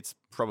origins, it's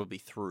probably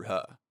through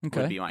her,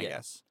 would be my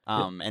guess.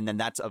 And then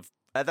that's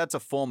a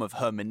form of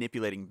her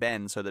manipulating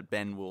Ben so that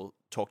Ben will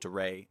talk to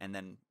Rey, and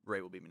then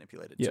Rey will be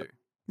manipulated too.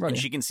 Right. And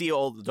she can see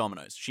all the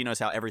dominoes. She knows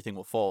how everything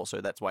will fall,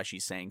 so that's why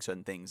she's saying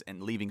certain things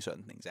and leaving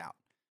certain things out.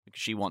 Because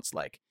she wants,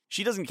 like,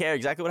 she doesn't care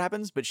exactly what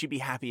happens, but she'd be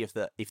happy if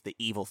the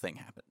evil thing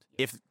happened.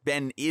 If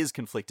Ben is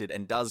conflicted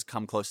and does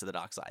come close to the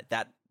dark side,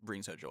 that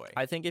brings her joy.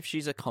 I think if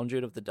she's a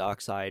conduit of the dark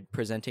side,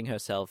 presenting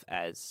herself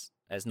as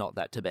not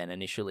that to Ben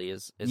initially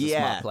is a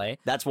smart play.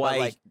 That's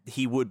why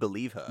he would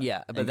believe her.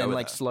 Yeah, but then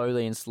like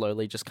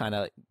slowly just kind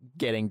of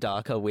getting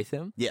darker with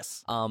him.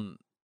 Yes.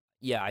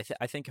 Yeah,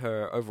 I think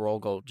her overall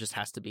goal just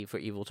has to be for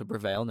evil to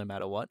prevail no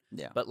matter what.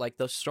 Yeah. But like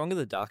the stronger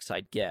the dark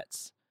side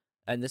gets,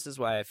 and this is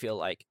why I feel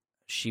like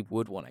she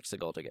would want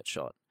Exegol to get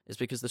shot, is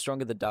because the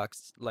stronger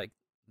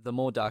the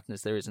more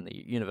darkness there is in the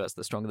universe,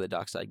 the stronger the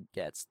dark side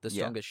gets, the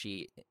stronger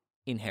she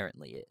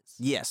inherently is.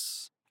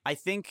 Yes. I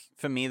think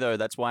for me though,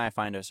 that's why I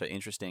find her so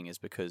interesting, is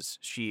because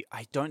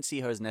I don't see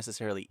her as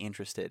necessarily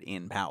interested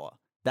in power.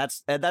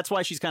 That's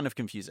why she's kind of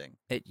confusing.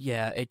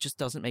 It just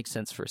doesn't make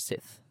sense for a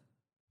Sith.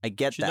 I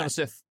get she's that. Not a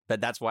Sith.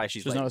 But that's why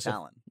she's Lady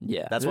Talon.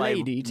 Yeah. That's why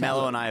Lady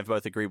Mello Talon. and I have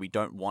both agreed we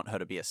don't want her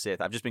to be a Sith.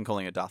 I've just been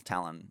calling her Darth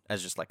Talon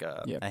as just like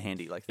a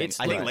handy like thing.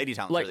 I think Lady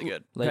Talon's really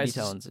good. Lady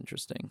Talon's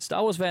interesting.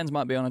 Star Wars fans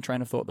might be on a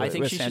train of thought I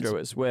think where Sandro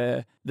is,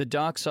 where the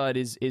dark side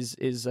is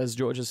as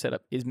George has set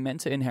up, is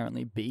meant to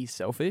inherently be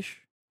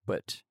selfish,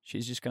 but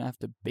she's just going to have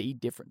to be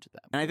different to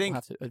that. And I think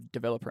we'll have to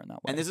develop her in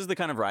that way. And this is the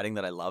kind of writing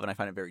that I love, and I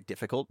find it very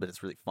difficult, but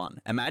it's really fun.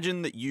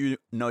 Imagine that you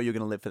know you're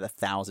going to live for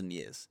 1,000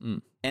 years.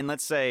 And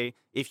let's say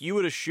if you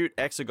were to shoot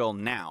Exegol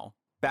now,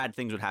 bad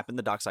things would happen.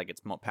 The dark side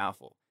gets more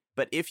powerful.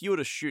 But if you were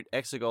to shoot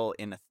Exegol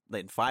in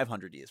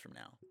 500 years from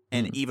now,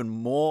 and even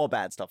more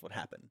bad stuff would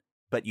happen,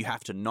 but you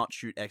have to not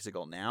shoot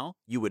Exegol now,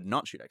 you would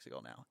not shoot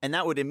Exegol now. And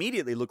that would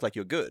immediately look like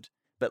you're good.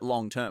 but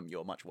long term,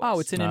 you're much worse. Oh,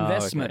 it's an Oh,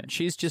 investment. okay.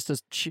 She's just a.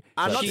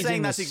 I'm not she's saying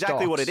in the that's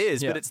exactly what it stocks.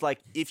 is, Yeah. but it's like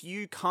if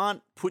you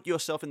can't put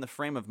yourself in the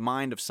frame of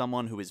mind of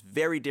someone who is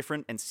very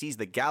different and sees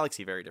the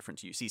galaxy very different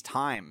to you, sees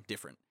time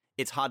different,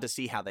 it's hard to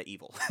see how they're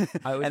evil.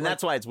 I would And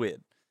that's why it's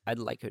weird. I'd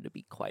like her to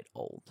be quite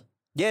old,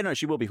 Yeah, no,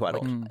 she will be quite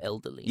like old.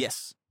 elderly.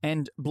 Yes.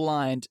 and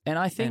blind, and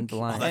I think,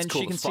 blind. Oh, that's and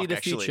cool she can as see fuck, the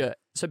actually. future.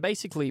 So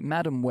basically,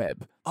 Madam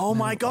Web, Oh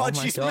my god,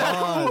 my she's God.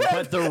 Madam Web.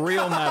 but the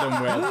real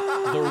Madam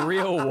Web, the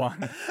real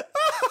one.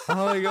 Oh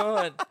my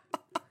god.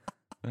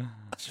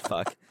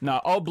 Fuck.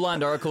 No, Old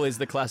Blind Oracle is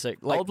the classic.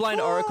 Like, Old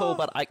blind Oracle,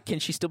 but can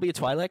she still be a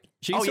Twi'lek?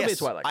 she can Oh still yes,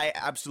 be a Twi'lek, I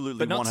absolutely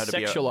but not want her to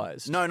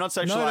sexualized. be. No, not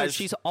sexualized. No,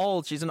 she's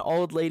old. She's an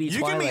old lady.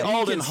 You can be Twi'lek.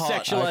 old You and can hot.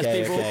 sexualize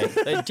Okay, people.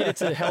 okay. They did it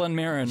to Helen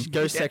Mirren.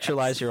 Go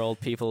sexualize your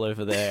old people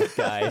over there,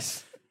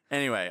 guys.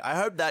 Anyway, I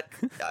hope that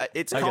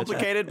it's I get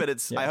complicated, but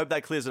it's. Yeah. I hope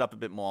that clears it up a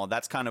bit more.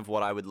 That's kind of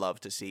what I would love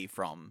to see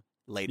from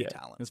Lady Yeah,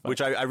 Talon, that's fine.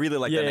 which I really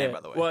like that name, by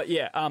the way. Well,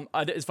 yeah.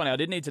 It's funny. I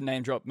did need to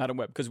name drop Madam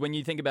Web because when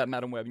you think about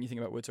Madam Web and you think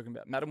about what we're talking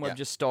about, Madam Web Yeah.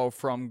 just stole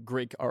from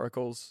Greek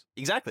oracles.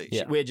 Exactly.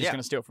 Yeah. We're just Yeah. going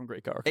to steal from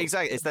Greek oracles.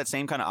 Exactly. It's that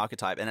same kind of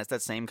archetype, and it's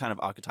that same kind of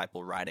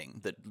archetypal writing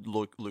that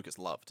Lucas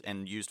loved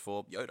and used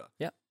for Yoda.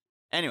 Yeah.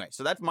 Anyway,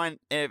 so that's mine.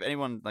 If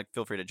anyone,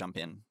 feel free to jump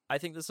in. I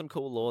think there's some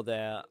cool lore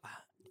there.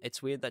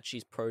 It's weird that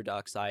she's pro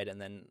dark side and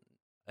then,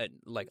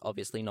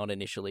 obviously not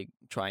initially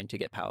trying to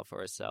get power for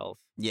herself.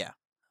 Yeah.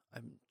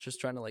 I'm just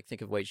trying to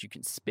think of ways you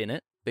can spin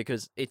it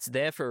because it's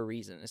there for a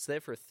reason. It's there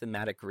for a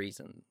thematic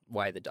reason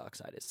why the dark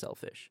side is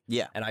selfish.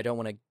 Yeah. And I don't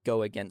want to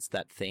go against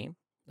that theme.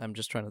 I'm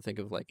just trying to think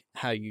of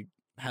how you'd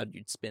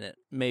spin it.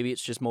 Maybe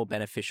it's just more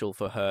beneficial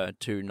for her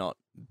to not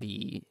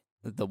be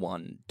the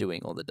one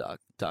doing all the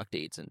dark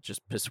deeds and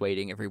just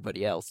persuading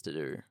everybody else to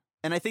do.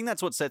 And I think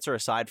that's what sets her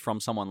aside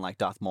from someone like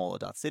Darth Maul or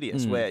Darth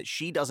Sidious, where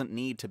she doesn't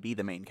need to be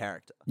the main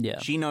character. Yeah.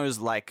 She knows,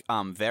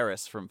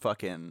 Varys from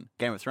fucking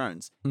Game of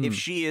Thrones. If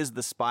she is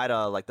the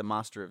spider, the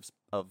master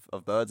of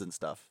birds and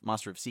stuff,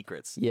 master of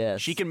secrets,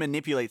 Yes. she can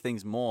manipulate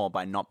things more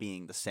by not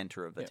being the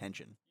center of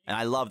attention. And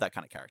I love that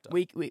kind of character.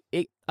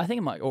 I think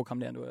it might all come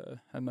down to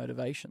her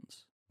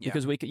motivations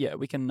because we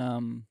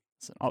can.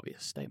 It's an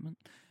obvious statement.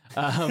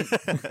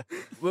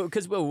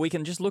 We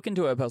can just look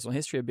into her personal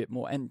history a bit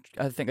more and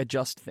I think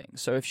adjust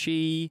things. So if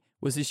she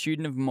was a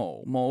student of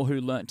Maul who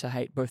learnt to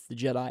hate both the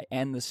Jedi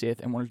and the Sith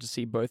and wanted to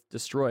see both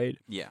destroyed,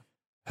 Yeah.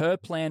 her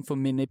plan for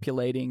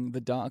manipulating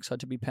the dark side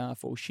to be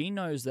powerful, she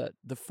knows that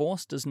the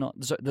Force does not,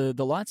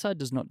 the light side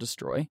does not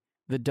destroy,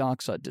 the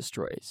dark side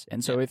destroys.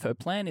 And so if her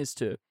plan is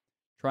to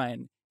try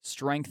and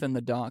strengthen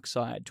the dark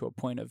side to a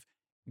point of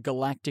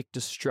galactic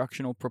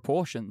destructional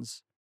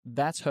proportions,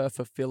 that's her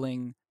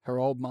fulfilling her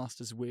old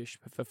master's wish,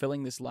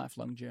 fulfilling this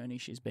lifelong journey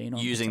she's been on.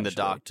 Using the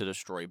potentially, dark to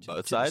destroy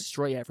both to sides.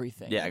 destroy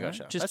everything. Yeah, you know?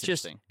 gotcha. Just, That's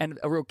interesting. and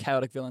a real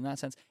chaotic villain in that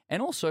sense.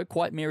 And also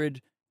quite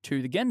mirrored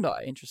to the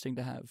Gendai. Interesting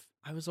to have.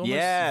 I was almost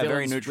Yeah, very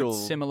villains with neutral.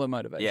 similar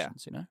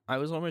motivations, you know? I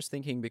was almost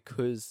thinking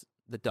because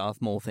the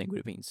Darth Maul thing would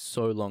have been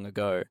so long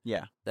ago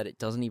Yeah. that it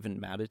doesn't even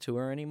matter to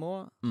her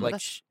anymore.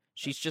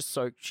 She's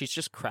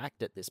just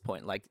cracked at this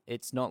point.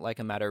 It's not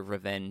a matter of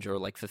revenge or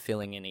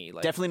fulfilling any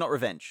Definitely not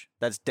revenge.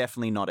 That's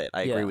definitely not it.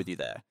 I agree Yeah. with you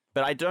there.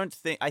 But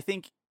I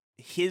think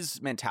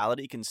his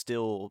mentality can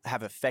still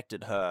have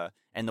affected her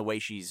and the way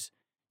she's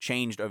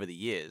changed over the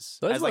years.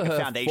 Those as were a her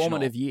foundational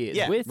formative years.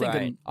 Yeah. We're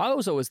thinking, right. I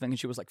was always thinking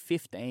she was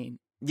 15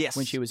 Yes.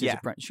 when she was his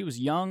apprentice. She was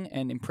young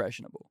and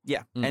impressionable.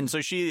 Yeah. Mm. And so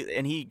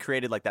he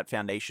created that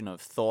foundation of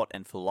thought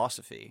and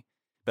philosophy.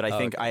 But I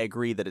think I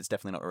agree that it's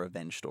definitely not a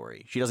revenge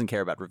story. She doesn't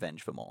care about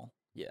revenge for Maul.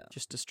 Yeah.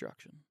 Just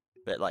destruction.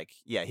 But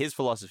his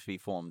philosophy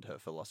formed her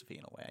philosophy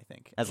in a way, I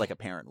think, as a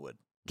parent would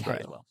Chaos.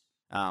 as well.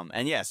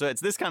 And yeah, so it's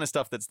this kind of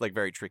stuff that's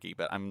very tricky,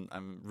 but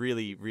I'm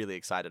really, really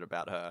excited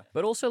about her.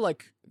 But also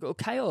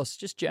chaos,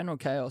 just general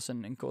chaos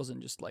and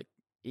causing just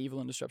evil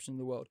and disruption in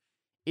the world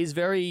is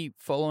very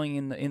following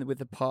in with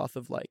the path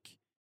of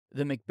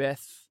the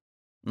Macbeth,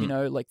 you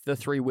know, the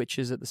three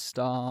witches at the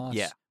start.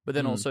 Yeah. But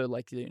then also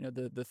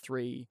the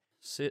three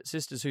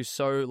sisters who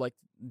sow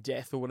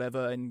death or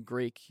whatever in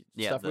Greek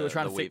stuff. We were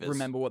trying to Weavers.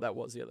 remember what that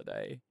was the other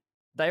day.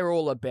 They were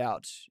all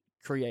about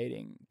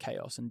creating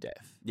chaos and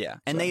death. Yeah.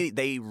 And So-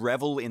 they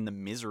revel in the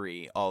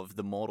misery of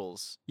the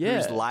mortals Yeah.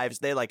 whose lives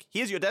they're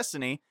here's your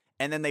destiny,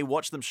 and then they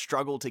watch them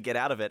struggle to get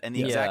out of it, and the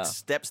Yeah. exact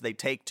steps they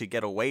take to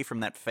get away from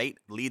that fate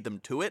lead them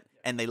to it,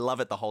 and they love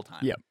it the whole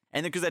time. Yeah.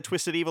 And because they're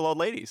twisted evil old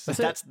ladies. That's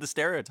That's the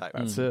stereotype.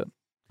 That's it.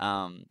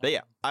 But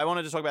yeah, I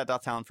wanted to talk about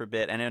Darth Talon for a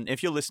bit, and then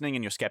if you're listening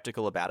and you're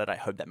skeptical about it, I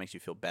hope that makes you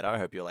feel better. I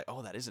hope you're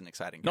oh, that is an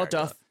exciting Not character.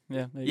 Darth.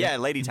 Yeah. there you Yeah,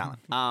 go. Lady Talon.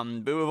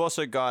 But we've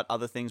also got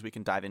other things we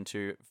can dive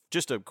into.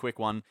 Just a quick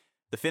one.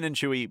 The Finn and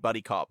Chewie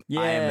buddy cop. I am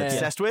Yeah.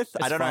 obsessed with. I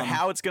It's don't know fun.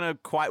 how it's going to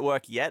quite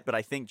work yet, but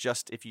I think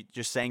if you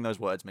just saying those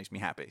words makes me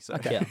happy. So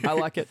Okay. I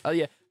like it.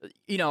 Yeah.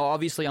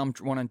 Obviously I'm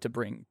wanting to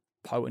bring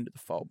Poe into the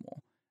fold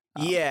more.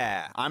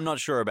 yeah, I'm not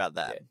sure about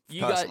that.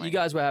 You personally.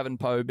 guys were having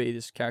Poe be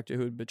this character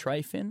who would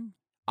betray Finn.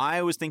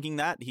 I was thinking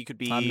that he could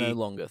be. I'm no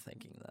longer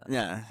thinking that.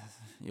 Yeah.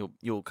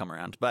 you'll come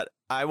around. But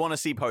I want to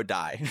see Poe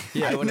die.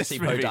 Yeah, I in want to this see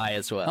Poe movie. die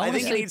as well. I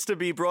think see- he needs to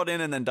be brought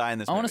in and then die in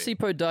this I movie. want to see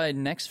Poe die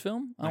next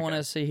film. I want Okay.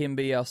 to see him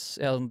be our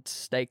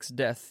stakes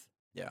death.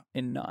 Yeah.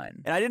 In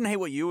 9. And I didn't hate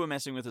what you were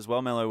messing with as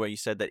well, Mello, where you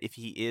said that if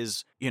he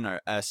is,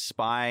 a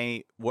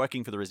spy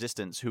working for the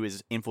Resistance who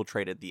has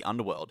infiltrated the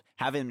underworld,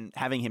 having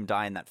him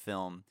die in that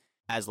film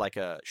as like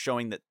a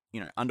showing that,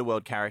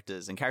 underworld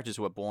characters and characters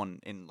who are born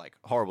in like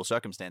horrible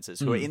circumstances,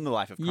 who are in the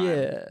life of crime,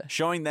 Yeah.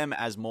 showing them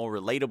as more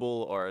relatable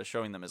or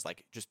showing them as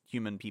like just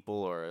human people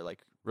or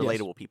like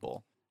relatable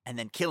people, and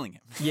then killing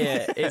him.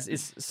 Yeah,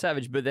 it's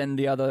savage. But then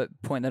the other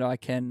point that I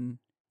can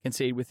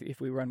concede with,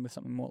 if we run with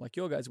something more like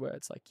your guys, where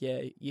it's like,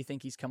 yeah, you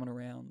think he's coming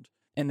around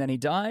and then he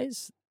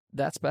dies,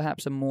 that's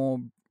perhaps a more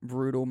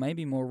brutal,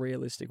 maybe more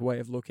realistic way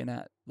of looking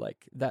at like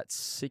that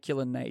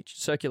circular nature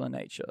Like,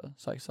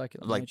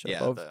 nature yeah,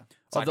 of the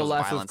the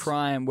life of violence.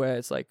 crime, where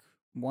it's like,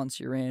 once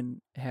you're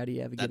in, how do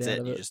you ever get That's out it.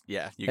 of You it? just,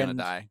 you're going to And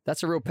die.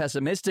 That's a real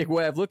pessimistic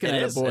way of looking It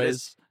at is, it, it boys.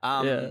 is.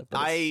 Yeah, but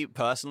I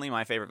personally,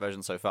 my favorite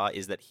version so far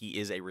is that he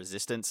is a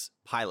Resistance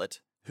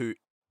pilot who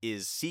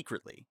is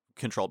secretly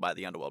controlled by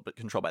the underworld, but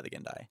controlled by the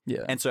Gendai.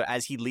 Yeah. And so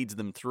as he leads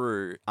them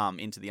through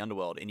into the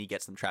underworld and he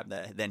gets them trapped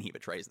there, then he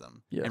betrays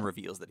them Yeah. and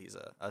reveals that he's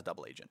a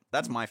double agent.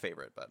 That's my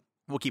favorite, but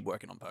we'll keep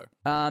working on Poe.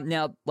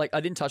 Now, like,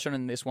 I didn't touch on it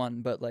in this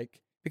one, but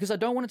like, because I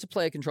don't want it to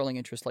play a controlling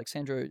interest, like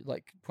Sandro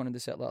like pointed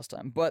this out last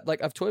time. But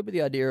like, I've toyed with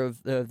the idea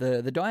of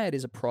the dyad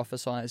is a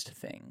prophesized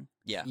thing.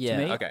 Yeah. Yeah.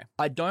 To me, Okay.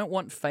 I don't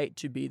want fate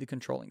to be the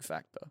controlling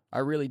factor. I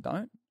really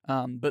don't.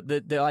 But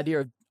the idea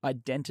of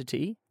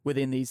identity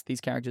within these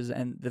characters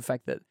and the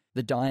fact that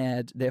the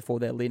dyad, therefore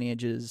their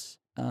lineages,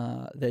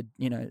 their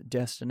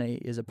destiny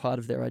is a part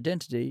of their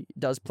identity,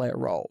 does play a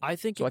role. I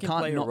think So it I can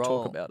can't play not a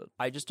role. talk about it.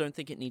 I just don't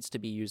think it needs to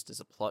be used as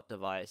a plot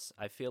device.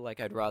 I feel like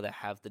I'd rather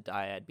have the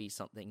dyad be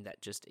something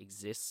that just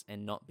exists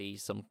and not be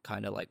some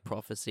kind of like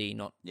prophecy,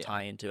 not Yeah.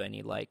 tie into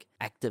any like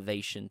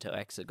activation to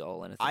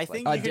Exegol and I like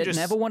think that. you can just-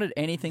 never wanted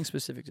anything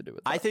specific to do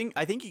with that.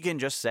 I think you can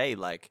just say,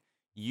 like,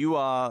 you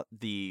are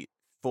the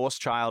Force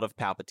child of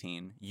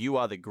Palpatine. You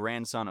are the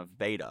grandson of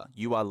Vader.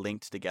 You are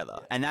linked together.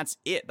 And that's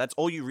it. That's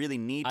all you really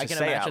need to I can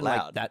say out imagine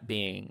loud. like that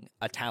being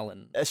a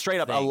Talon. Straight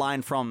up a thing.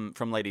 line from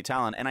Lady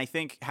Talon. And I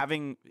think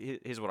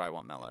here's what I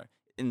want, Mello.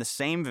 In the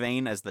same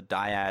vein as the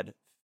dyad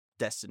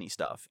Destiny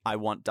stuff, I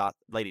want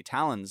Lady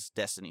Talon's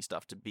Destiny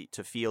stuff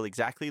to feel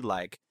exactly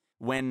like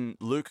when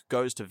Luke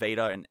goes to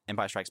Vader and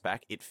Empire Strikes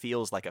Back, it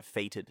feels like a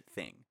fated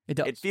thing. It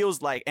does. It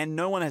feels like, and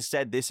no one has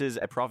said this is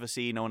a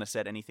prophecy. No one has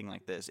said anything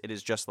like this. It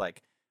is just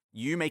like,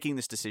 you making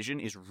this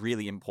decision is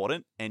really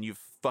important, and you've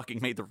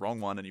fucking made the wrong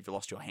one, and you've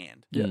lost your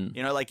hand.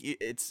 Yeah. Like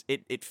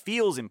it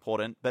feels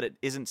important, but it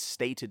isn't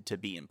stated to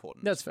be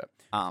important. That's fair.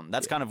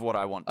 That's kind of what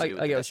I want to do.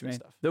 I with get the what you Destiny mean.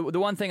 stuff. The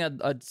one thing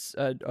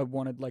I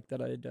wanted, like,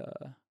 that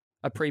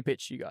I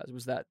pre-pitched you guys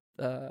was that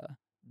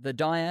the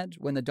dyad,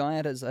 when the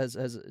dyad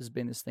has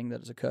been this thing that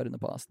has occurred in the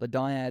past, the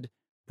dyad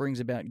brings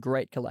about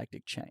great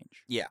galactic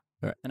change. Yeah.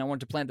 Right. And I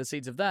wanted to plant the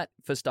seeds of that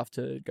for stuff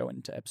to go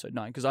into episode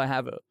 9, because I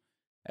have a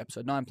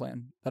episode 9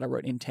 plan that I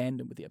wrote in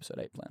tandem with the episode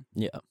 8 plan.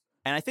 Yeah.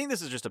 And I think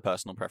this is just a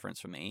personal preference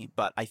for me,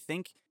 but I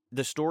think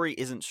the story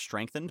isn't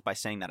strengthened by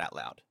saying that out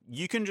loud.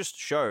 You can just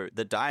show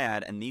the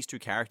dyad and these two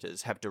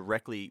characters have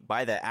directly,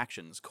 by their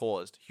actions,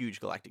 caused huge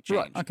galactic change.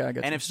 Right. Okay, I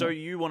get And you. if so,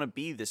 you want to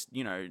be this,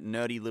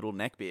 nerdy little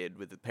neckbeard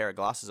with a pair of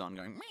glasses on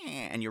going, meh,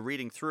 and you're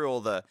reading through all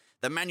the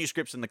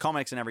manuscripts and the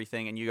comics and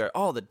everything, and you go,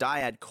 oh, the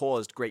dyad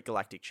caused great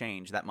galactic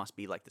change. That must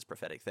be like this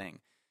prophetic thing.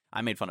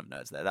 I made fun of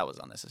nerds there. That was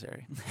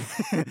unnecessary.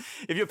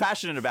 If you're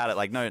passionate about it,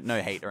 like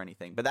no hate or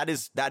anything, but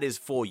that is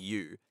for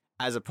you,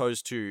 as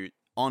opposed to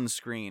on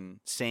screen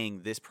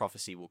saying this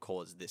prophecy will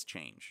cause this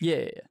change.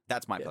 Yeah.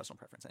 That's my personal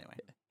preference anyway.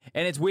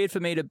 And it's weird for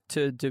me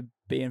to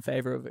be in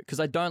favor of it, because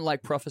I don't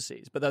like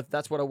prophecies, but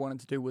that's what I wanted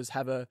to do, was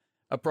have a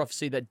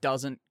prophecy that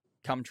doesn't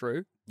come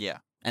true. Yeah.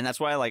 And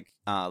that's why I like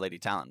Lady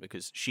Talon,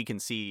 because she can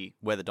see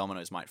where the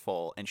dominoes might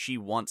fall, and she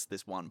wants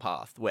this one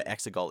path where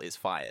Exegol is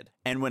fired.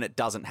 And when it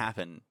doesn't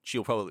happen,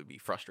 she'll probably be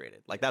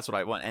frustrated. Like, that's what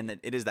I want. And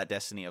it is that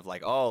destiny of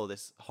like, oh,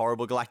 this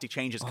horrible galactic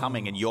change is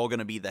coming, and you're going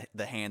to be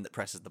the hand that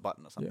presses the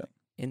button or something.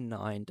 In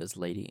 9, does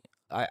Lady...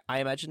 I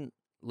imagine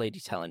Lady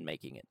Talon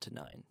making it to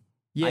 9.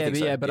 Yeah, think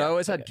so. but I Yeah,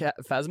 always had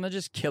Phasma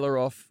just kill her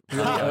off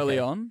really early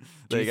on. Do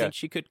There you you go. think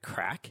she could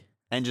crack?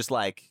 And just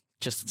like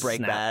Just break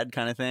snap? bad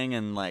kind of thing,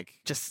 and like,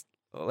 Just...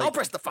 I'll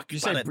press the fucking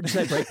button. Did you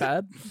say break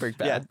bad? Break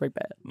bad. Yeah. Break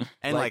bad.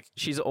 And like,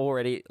 she's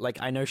already... Like,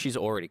 I know she's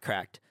already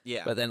cracked.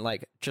 yeah, But then,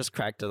 like, just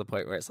cracked to the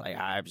point where it's like,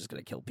 I'm just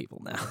going to kill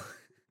people now.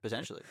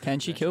 potentially. Can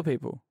she kill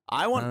people?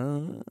 I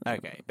want...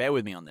 Okay, bear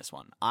with me on this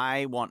one.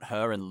 I want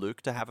her and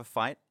Luke to have a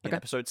fight in Okay.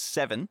 episode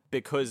 7,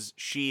 because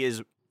she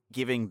is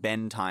giving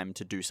Ben time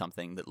to do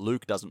something that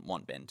Luke doesn't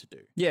want Ben to do.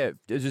 Yeah,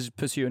 just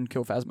pursue and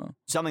kill Phasma.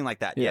 Something like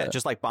that. Yeah, Yeah.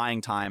 just like buying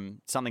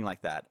time, something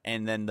like that.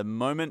 And then the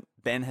moment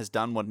Ben has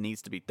done what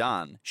needs to be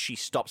done, she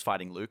stops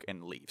fighting Luke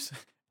and leaves.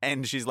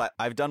 And she's like,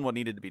 I've done what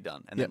needed to be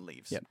done, and then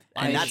leaves. yep.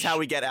 And I- that's how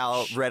we get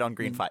our red on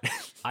green fight.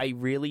 I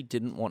really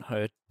didn't want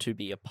her to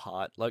be a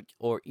part, like,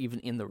 or even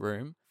in the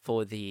room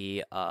for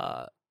the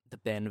the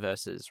Ben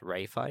versus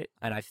Rey fight,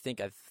 and I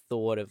think I've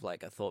thought of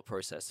like a thought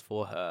process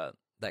for her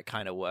that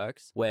kind of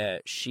works, where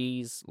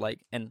she's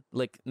like, and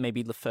like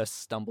maybe the first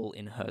stumble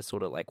in her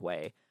sort of like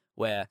way,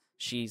 where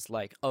she's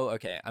like, oh,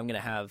 okay, I'm going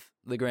to have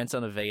the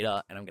grandson of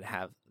Vader and I'm going to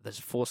have this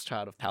Force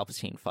child of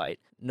Palpatine fight.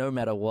 No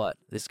matter what,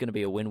 this is going to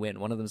be a win-win.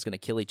 One of them's going to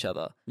kill each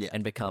other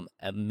and become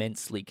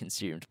immensely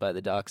consumed by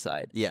the dark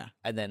side. Yeah.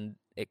 And then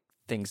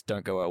things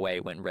don't go away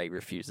when Rey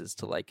refuses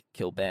to like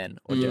kill Ben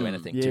or do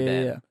anything to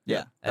Ben.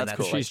 Yeah. And That's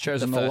cool. She's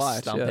chosen the the first light.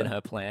 stump in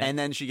her plan. And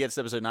then she gets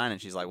to episode 9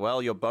 and she's like,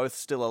 well, you're both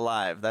still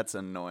alive. That's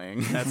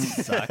annoying. That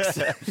sucks.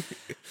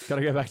 Got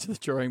to go back to the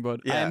drawing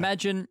board. I Yeah.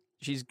 imagine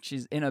she's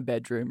in her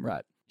bedroom,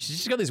 right? She's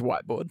just got this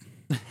whiteboard.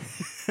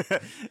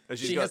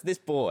 She has this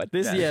board.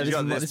 This she's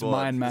got this board,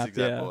 mind this map.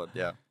 exact Yeah. board,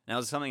 yeah. Now,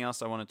 there's something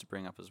else I wanted to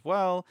bring up as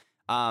well.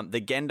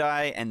 The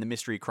Gendai and the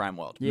Mystery Crime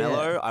World. Yeah.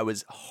 Mello, I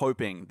was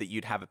hoping that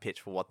you'd have a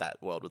pitch for what that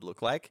world would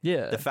look like.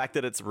 Yeah. The fact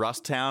that it's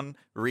Rusttown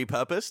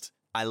repurposed,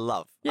 I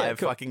love. I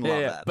cool. fucking love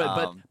Yeah.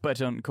 that.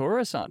 But on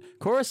Coruscant.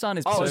 Coruscant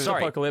is oh,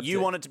 sorry. post-apocalyptic. You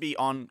want it to be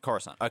on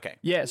Coruscant. Okay.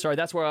 Yeah, sorry,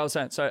 that's where I was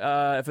saying.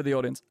 So, for the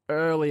audience,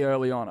 early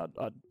on,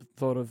 I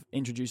thought of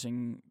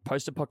introducing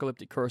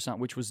post-apocalyptic Coruscant,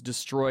 which was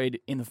destroyed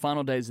in the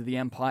final days of the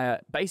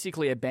Empire,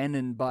 basically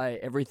abandoned by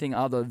everything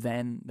other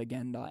than the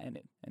Gendai and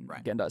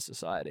Gendai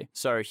society.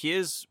 So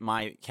here's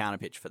my counter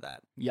pitch for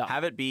that. Yeah.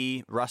 Have it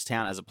be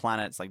Rusttown as a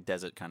planet. It's like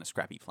desert, kind of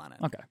scrappy planet.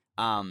 Okay.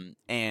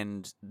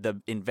 And the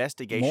More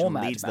investigation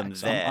Mad leads them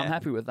Max. there. I'm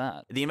happy with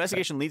that. The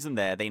investigation leads them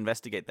there. They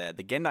investigate there.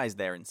 The Gendai's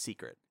there in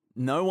secret.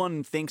 No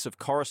one thinks of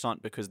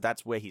Coruscant because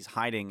that's where he's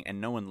hiding,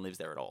 and no one lives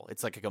there at all.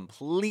 It's like a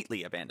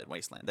completely abandoned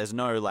wasteland. There's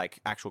no like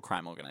actual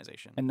crime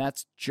organization. And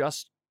that's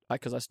just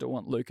because I still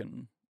want Luke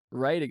and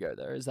Rey to go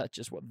there. Is that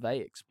just what they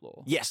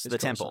explore? Yes, Is the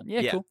Coruscant? temple.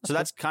 Yeah, cool. So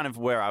that's kind of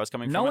where I was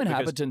coming No from.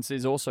 inhabitants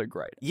is also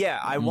great. Yeah,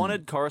 I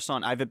wanted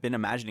Coruscant. I've been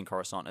imagining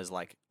Coruscant as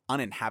like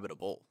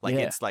uninhabitable. Like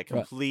Yeah, it's like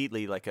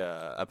completely like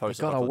a They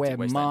post. gotta wear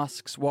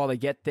masks while they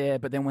get there,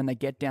 but then when they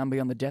get down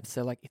beyond the depths,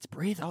 they're like, it's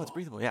breathable. Oh, it's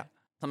breathable. Yeah.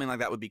 Something like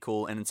that would be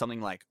cool, and then something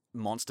like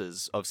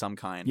monsters of some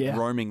kind Yeah.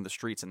 roaming the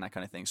streets and that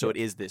kind of thing. So it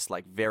is this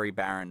like very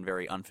barren,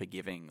 very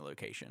unforgiving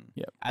location,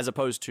 Yep. as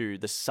opposed to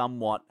the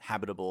somewhat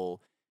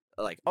habitable,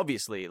 like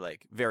obviously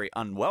like very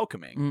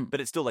unwelcoming, but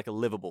it's still like a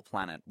livable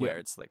planet where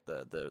it's like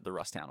the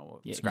Rusttown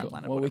or Scrap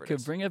Planet. Well, we whatever it could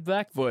is. bring it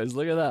back, boys.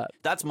 Look at that.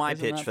 That's my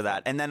Isn't pitch that for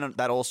that, and then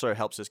that also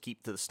helps us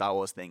keep to the Star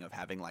Wars thing of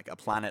having like a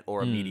planet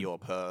or a meteor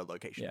per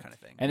location kind of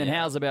thing. And then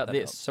how's about that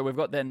this? helps. really So we've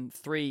got then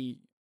 3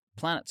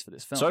 planets for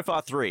this film. So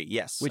far 3,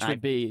 yes. which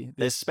would be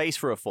there's this, space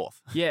for a 4th.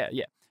 yeah.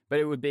 But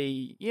it would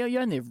be you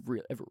only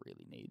ever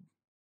really need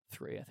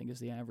 3. I think is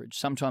the average.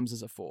 Sometimes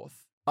there's a 4th.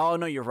 Oh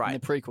no, you're right. In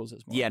the prequels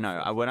is more. Yeah, than no.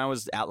 a 4th. When I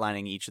was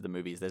outlining each of the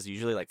movies, there's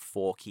usually like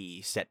 4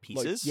 key set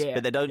pieces, yeah,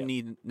 but there don't yeah.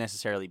 need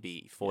necessarily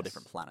be 4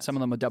 different planets. Some of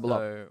them are double up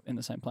So, in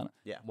the same planet.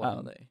 yeah. what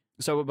are they?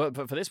 So, but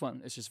for this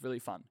one, it's just really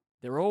fun.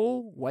 They're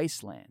all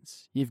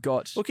wastelands. You've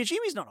got Well,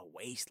 Kijimi's not a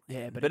wasteland,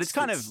 yeah, but it's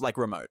kind of like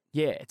remote.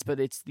 yeah,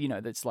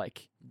 it's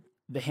like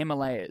the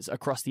Himalayas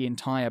across the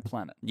entire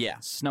planet. Yeah,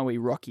 Snowy,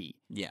 rocky,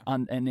 yeah.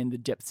 and in the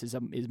depths is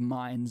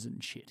mines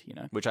and shit.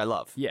 Which I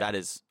love. Yeah. That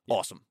is Yeah.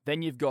 awesome.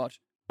 Then you've got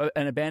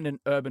an abandoned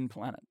urban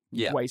planet,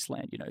 Yeah.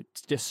 wasteland.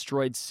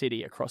 Destroyed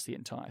city across the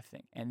entire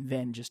thing, and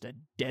then just a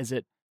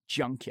desert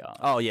junkyard.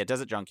 Oh yeah,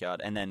 desert junkyard,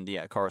 and then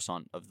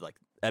Coruscant of like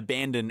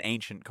abandoned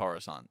ancient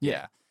Coruscant.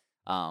 Yeah.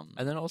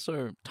 And then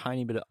also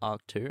tiny bit of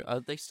Arc 2. Are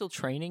they still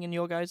training in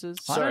your guys's?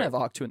 I don't have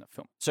Arc 2 in the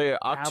film. So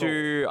Arc At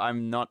 2,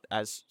 I'm not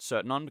as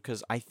certain on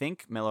because I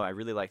think, Mello, I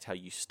really liked how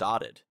you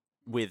started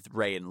with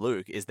Rey and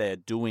Luke, is they're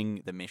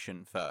doing the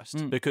mission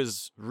first.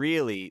 Because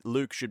really,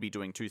 Luke should be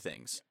doing 2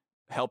 things.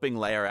 Helping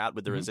Leia out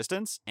with the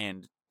Resistance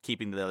and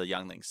keeping the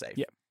younglings safe.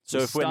 Yeah. So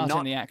if we're Starting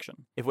not the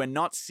action, if we're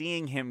not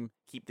seeing him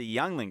keep the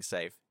younglings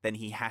safe, then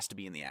he has to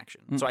be in the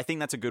action. So I think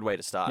that's a good way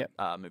to start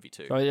movie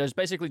 2. so it's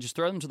basically just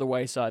throw them to the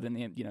wayside, and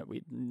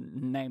we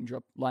name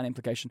drop line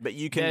implication. But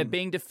you They're can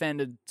being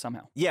defended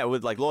somehow. Yeah,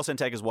 with like Lawson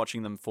Tech is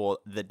watching them for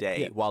the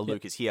day while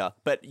Luke is here.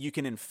 But you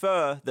can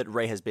infer that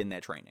Rey has been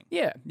there training.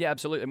 Yeah,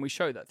 absolutely, and we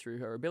show that through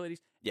her abilities.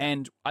 Yeah.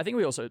 And I think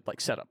we also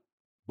set up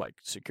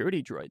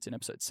security droids in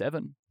episode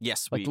 7.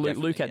 Yes, Like we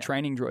Luke had yeah.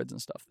 training droids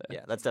and stuff there.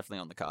 Yeah, that's definitely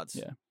on the cards.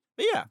 Yeah.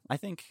 But yeah, I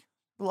think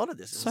a lot of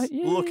this is So,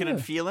 yeah, looking and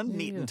yeah. feeling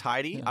neat Yeah. and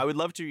tidy. Yeah. I would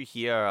love to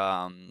hear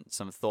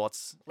some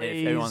thoughts. If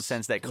everyone Please,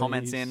 sends their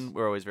comments please. in,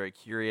 we're always very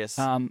curious.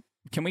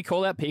 Can we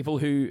call out people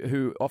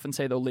who often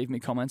say they'll leave me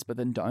comments but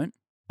then don't?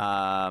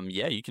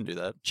 Yeah, you can do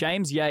that.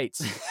 James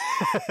Yates,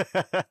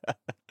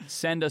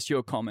 send us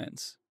your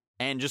comments.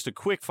 And just a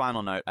quick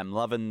final note, I'm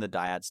loving the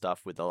dyad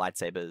stuff with the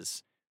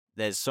lightsabers.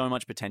 There's so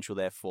much potential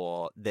there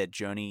for their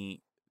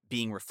journey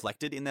being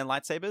reflected in their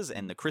lightsabers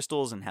and the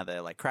crystals and how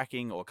they're like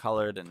cracking or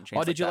colored and change.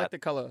 Oh, did you that. like the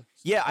color?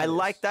 Yeah, I colours?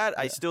 like that.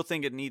 I Yeah. still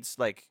think it needs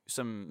like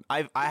some.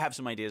 I have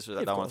some ideas for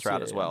that Yeah, I of want course, to throw out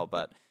yeah, as yeah. well,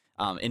 but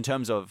in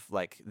terms of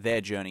like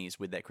their journeys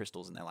with their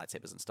crystals and their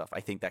lightsabers and stuff,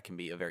 I think that can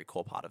be a very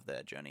core part of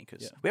their journey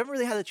because we haven't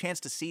really had a chance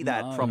to see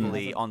that No,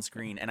 properly on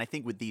screen. And I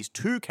think with these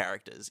two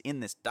characters in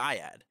this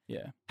dyad,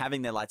 Yeah.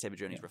 having their lightsaber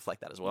journeys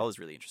reflect that as well is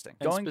really interesting.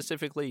 And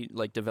specifically,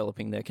 like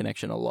developing their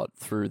connection a lot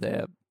through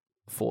their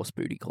Force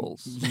booty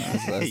calls.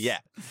 Yeah.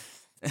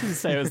 Didn't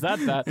say it was that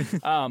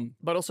bad.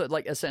 But also,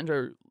 like, as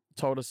Sandro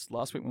told us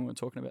last week when we were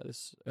talking about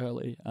this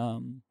early,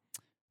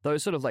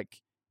 those sort of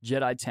like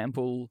Jedi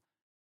Temple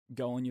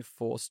go on your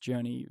Force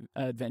journey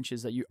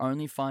adventures that you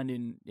only find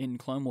in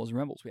Clone Wars and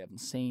Rebels we haven't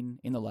seen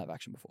in the live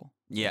action before.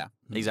 Yeah,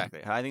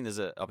 exactly. I think there's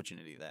an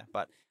opportunity there.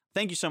 But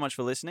thank you so much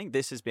for listening.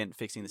 This has been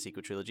Fixing the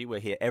Sequel Trilogy. We're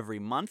here every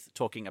month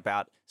talking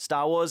about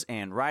Star Wars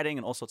and writing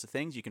and all sorts of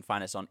things. You can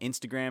find us on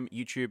Instagram,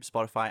 YouTube,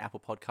 Spotify, Apple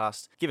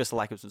Podcasts. Give us a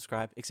like and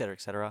subscribe, etc.,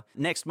 etc.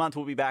 Next month,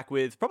 we'll be back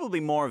with probably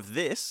more of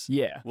this.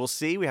 Yeah. We'll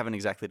see. We haven't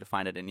exactly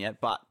defined it in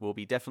yet, but we'll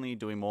be definitely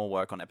doing more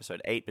work on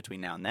episode 8 between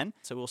now and then.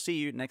 So we'll see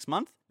you next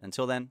month.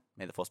 Until then,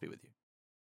 may the Force be with you.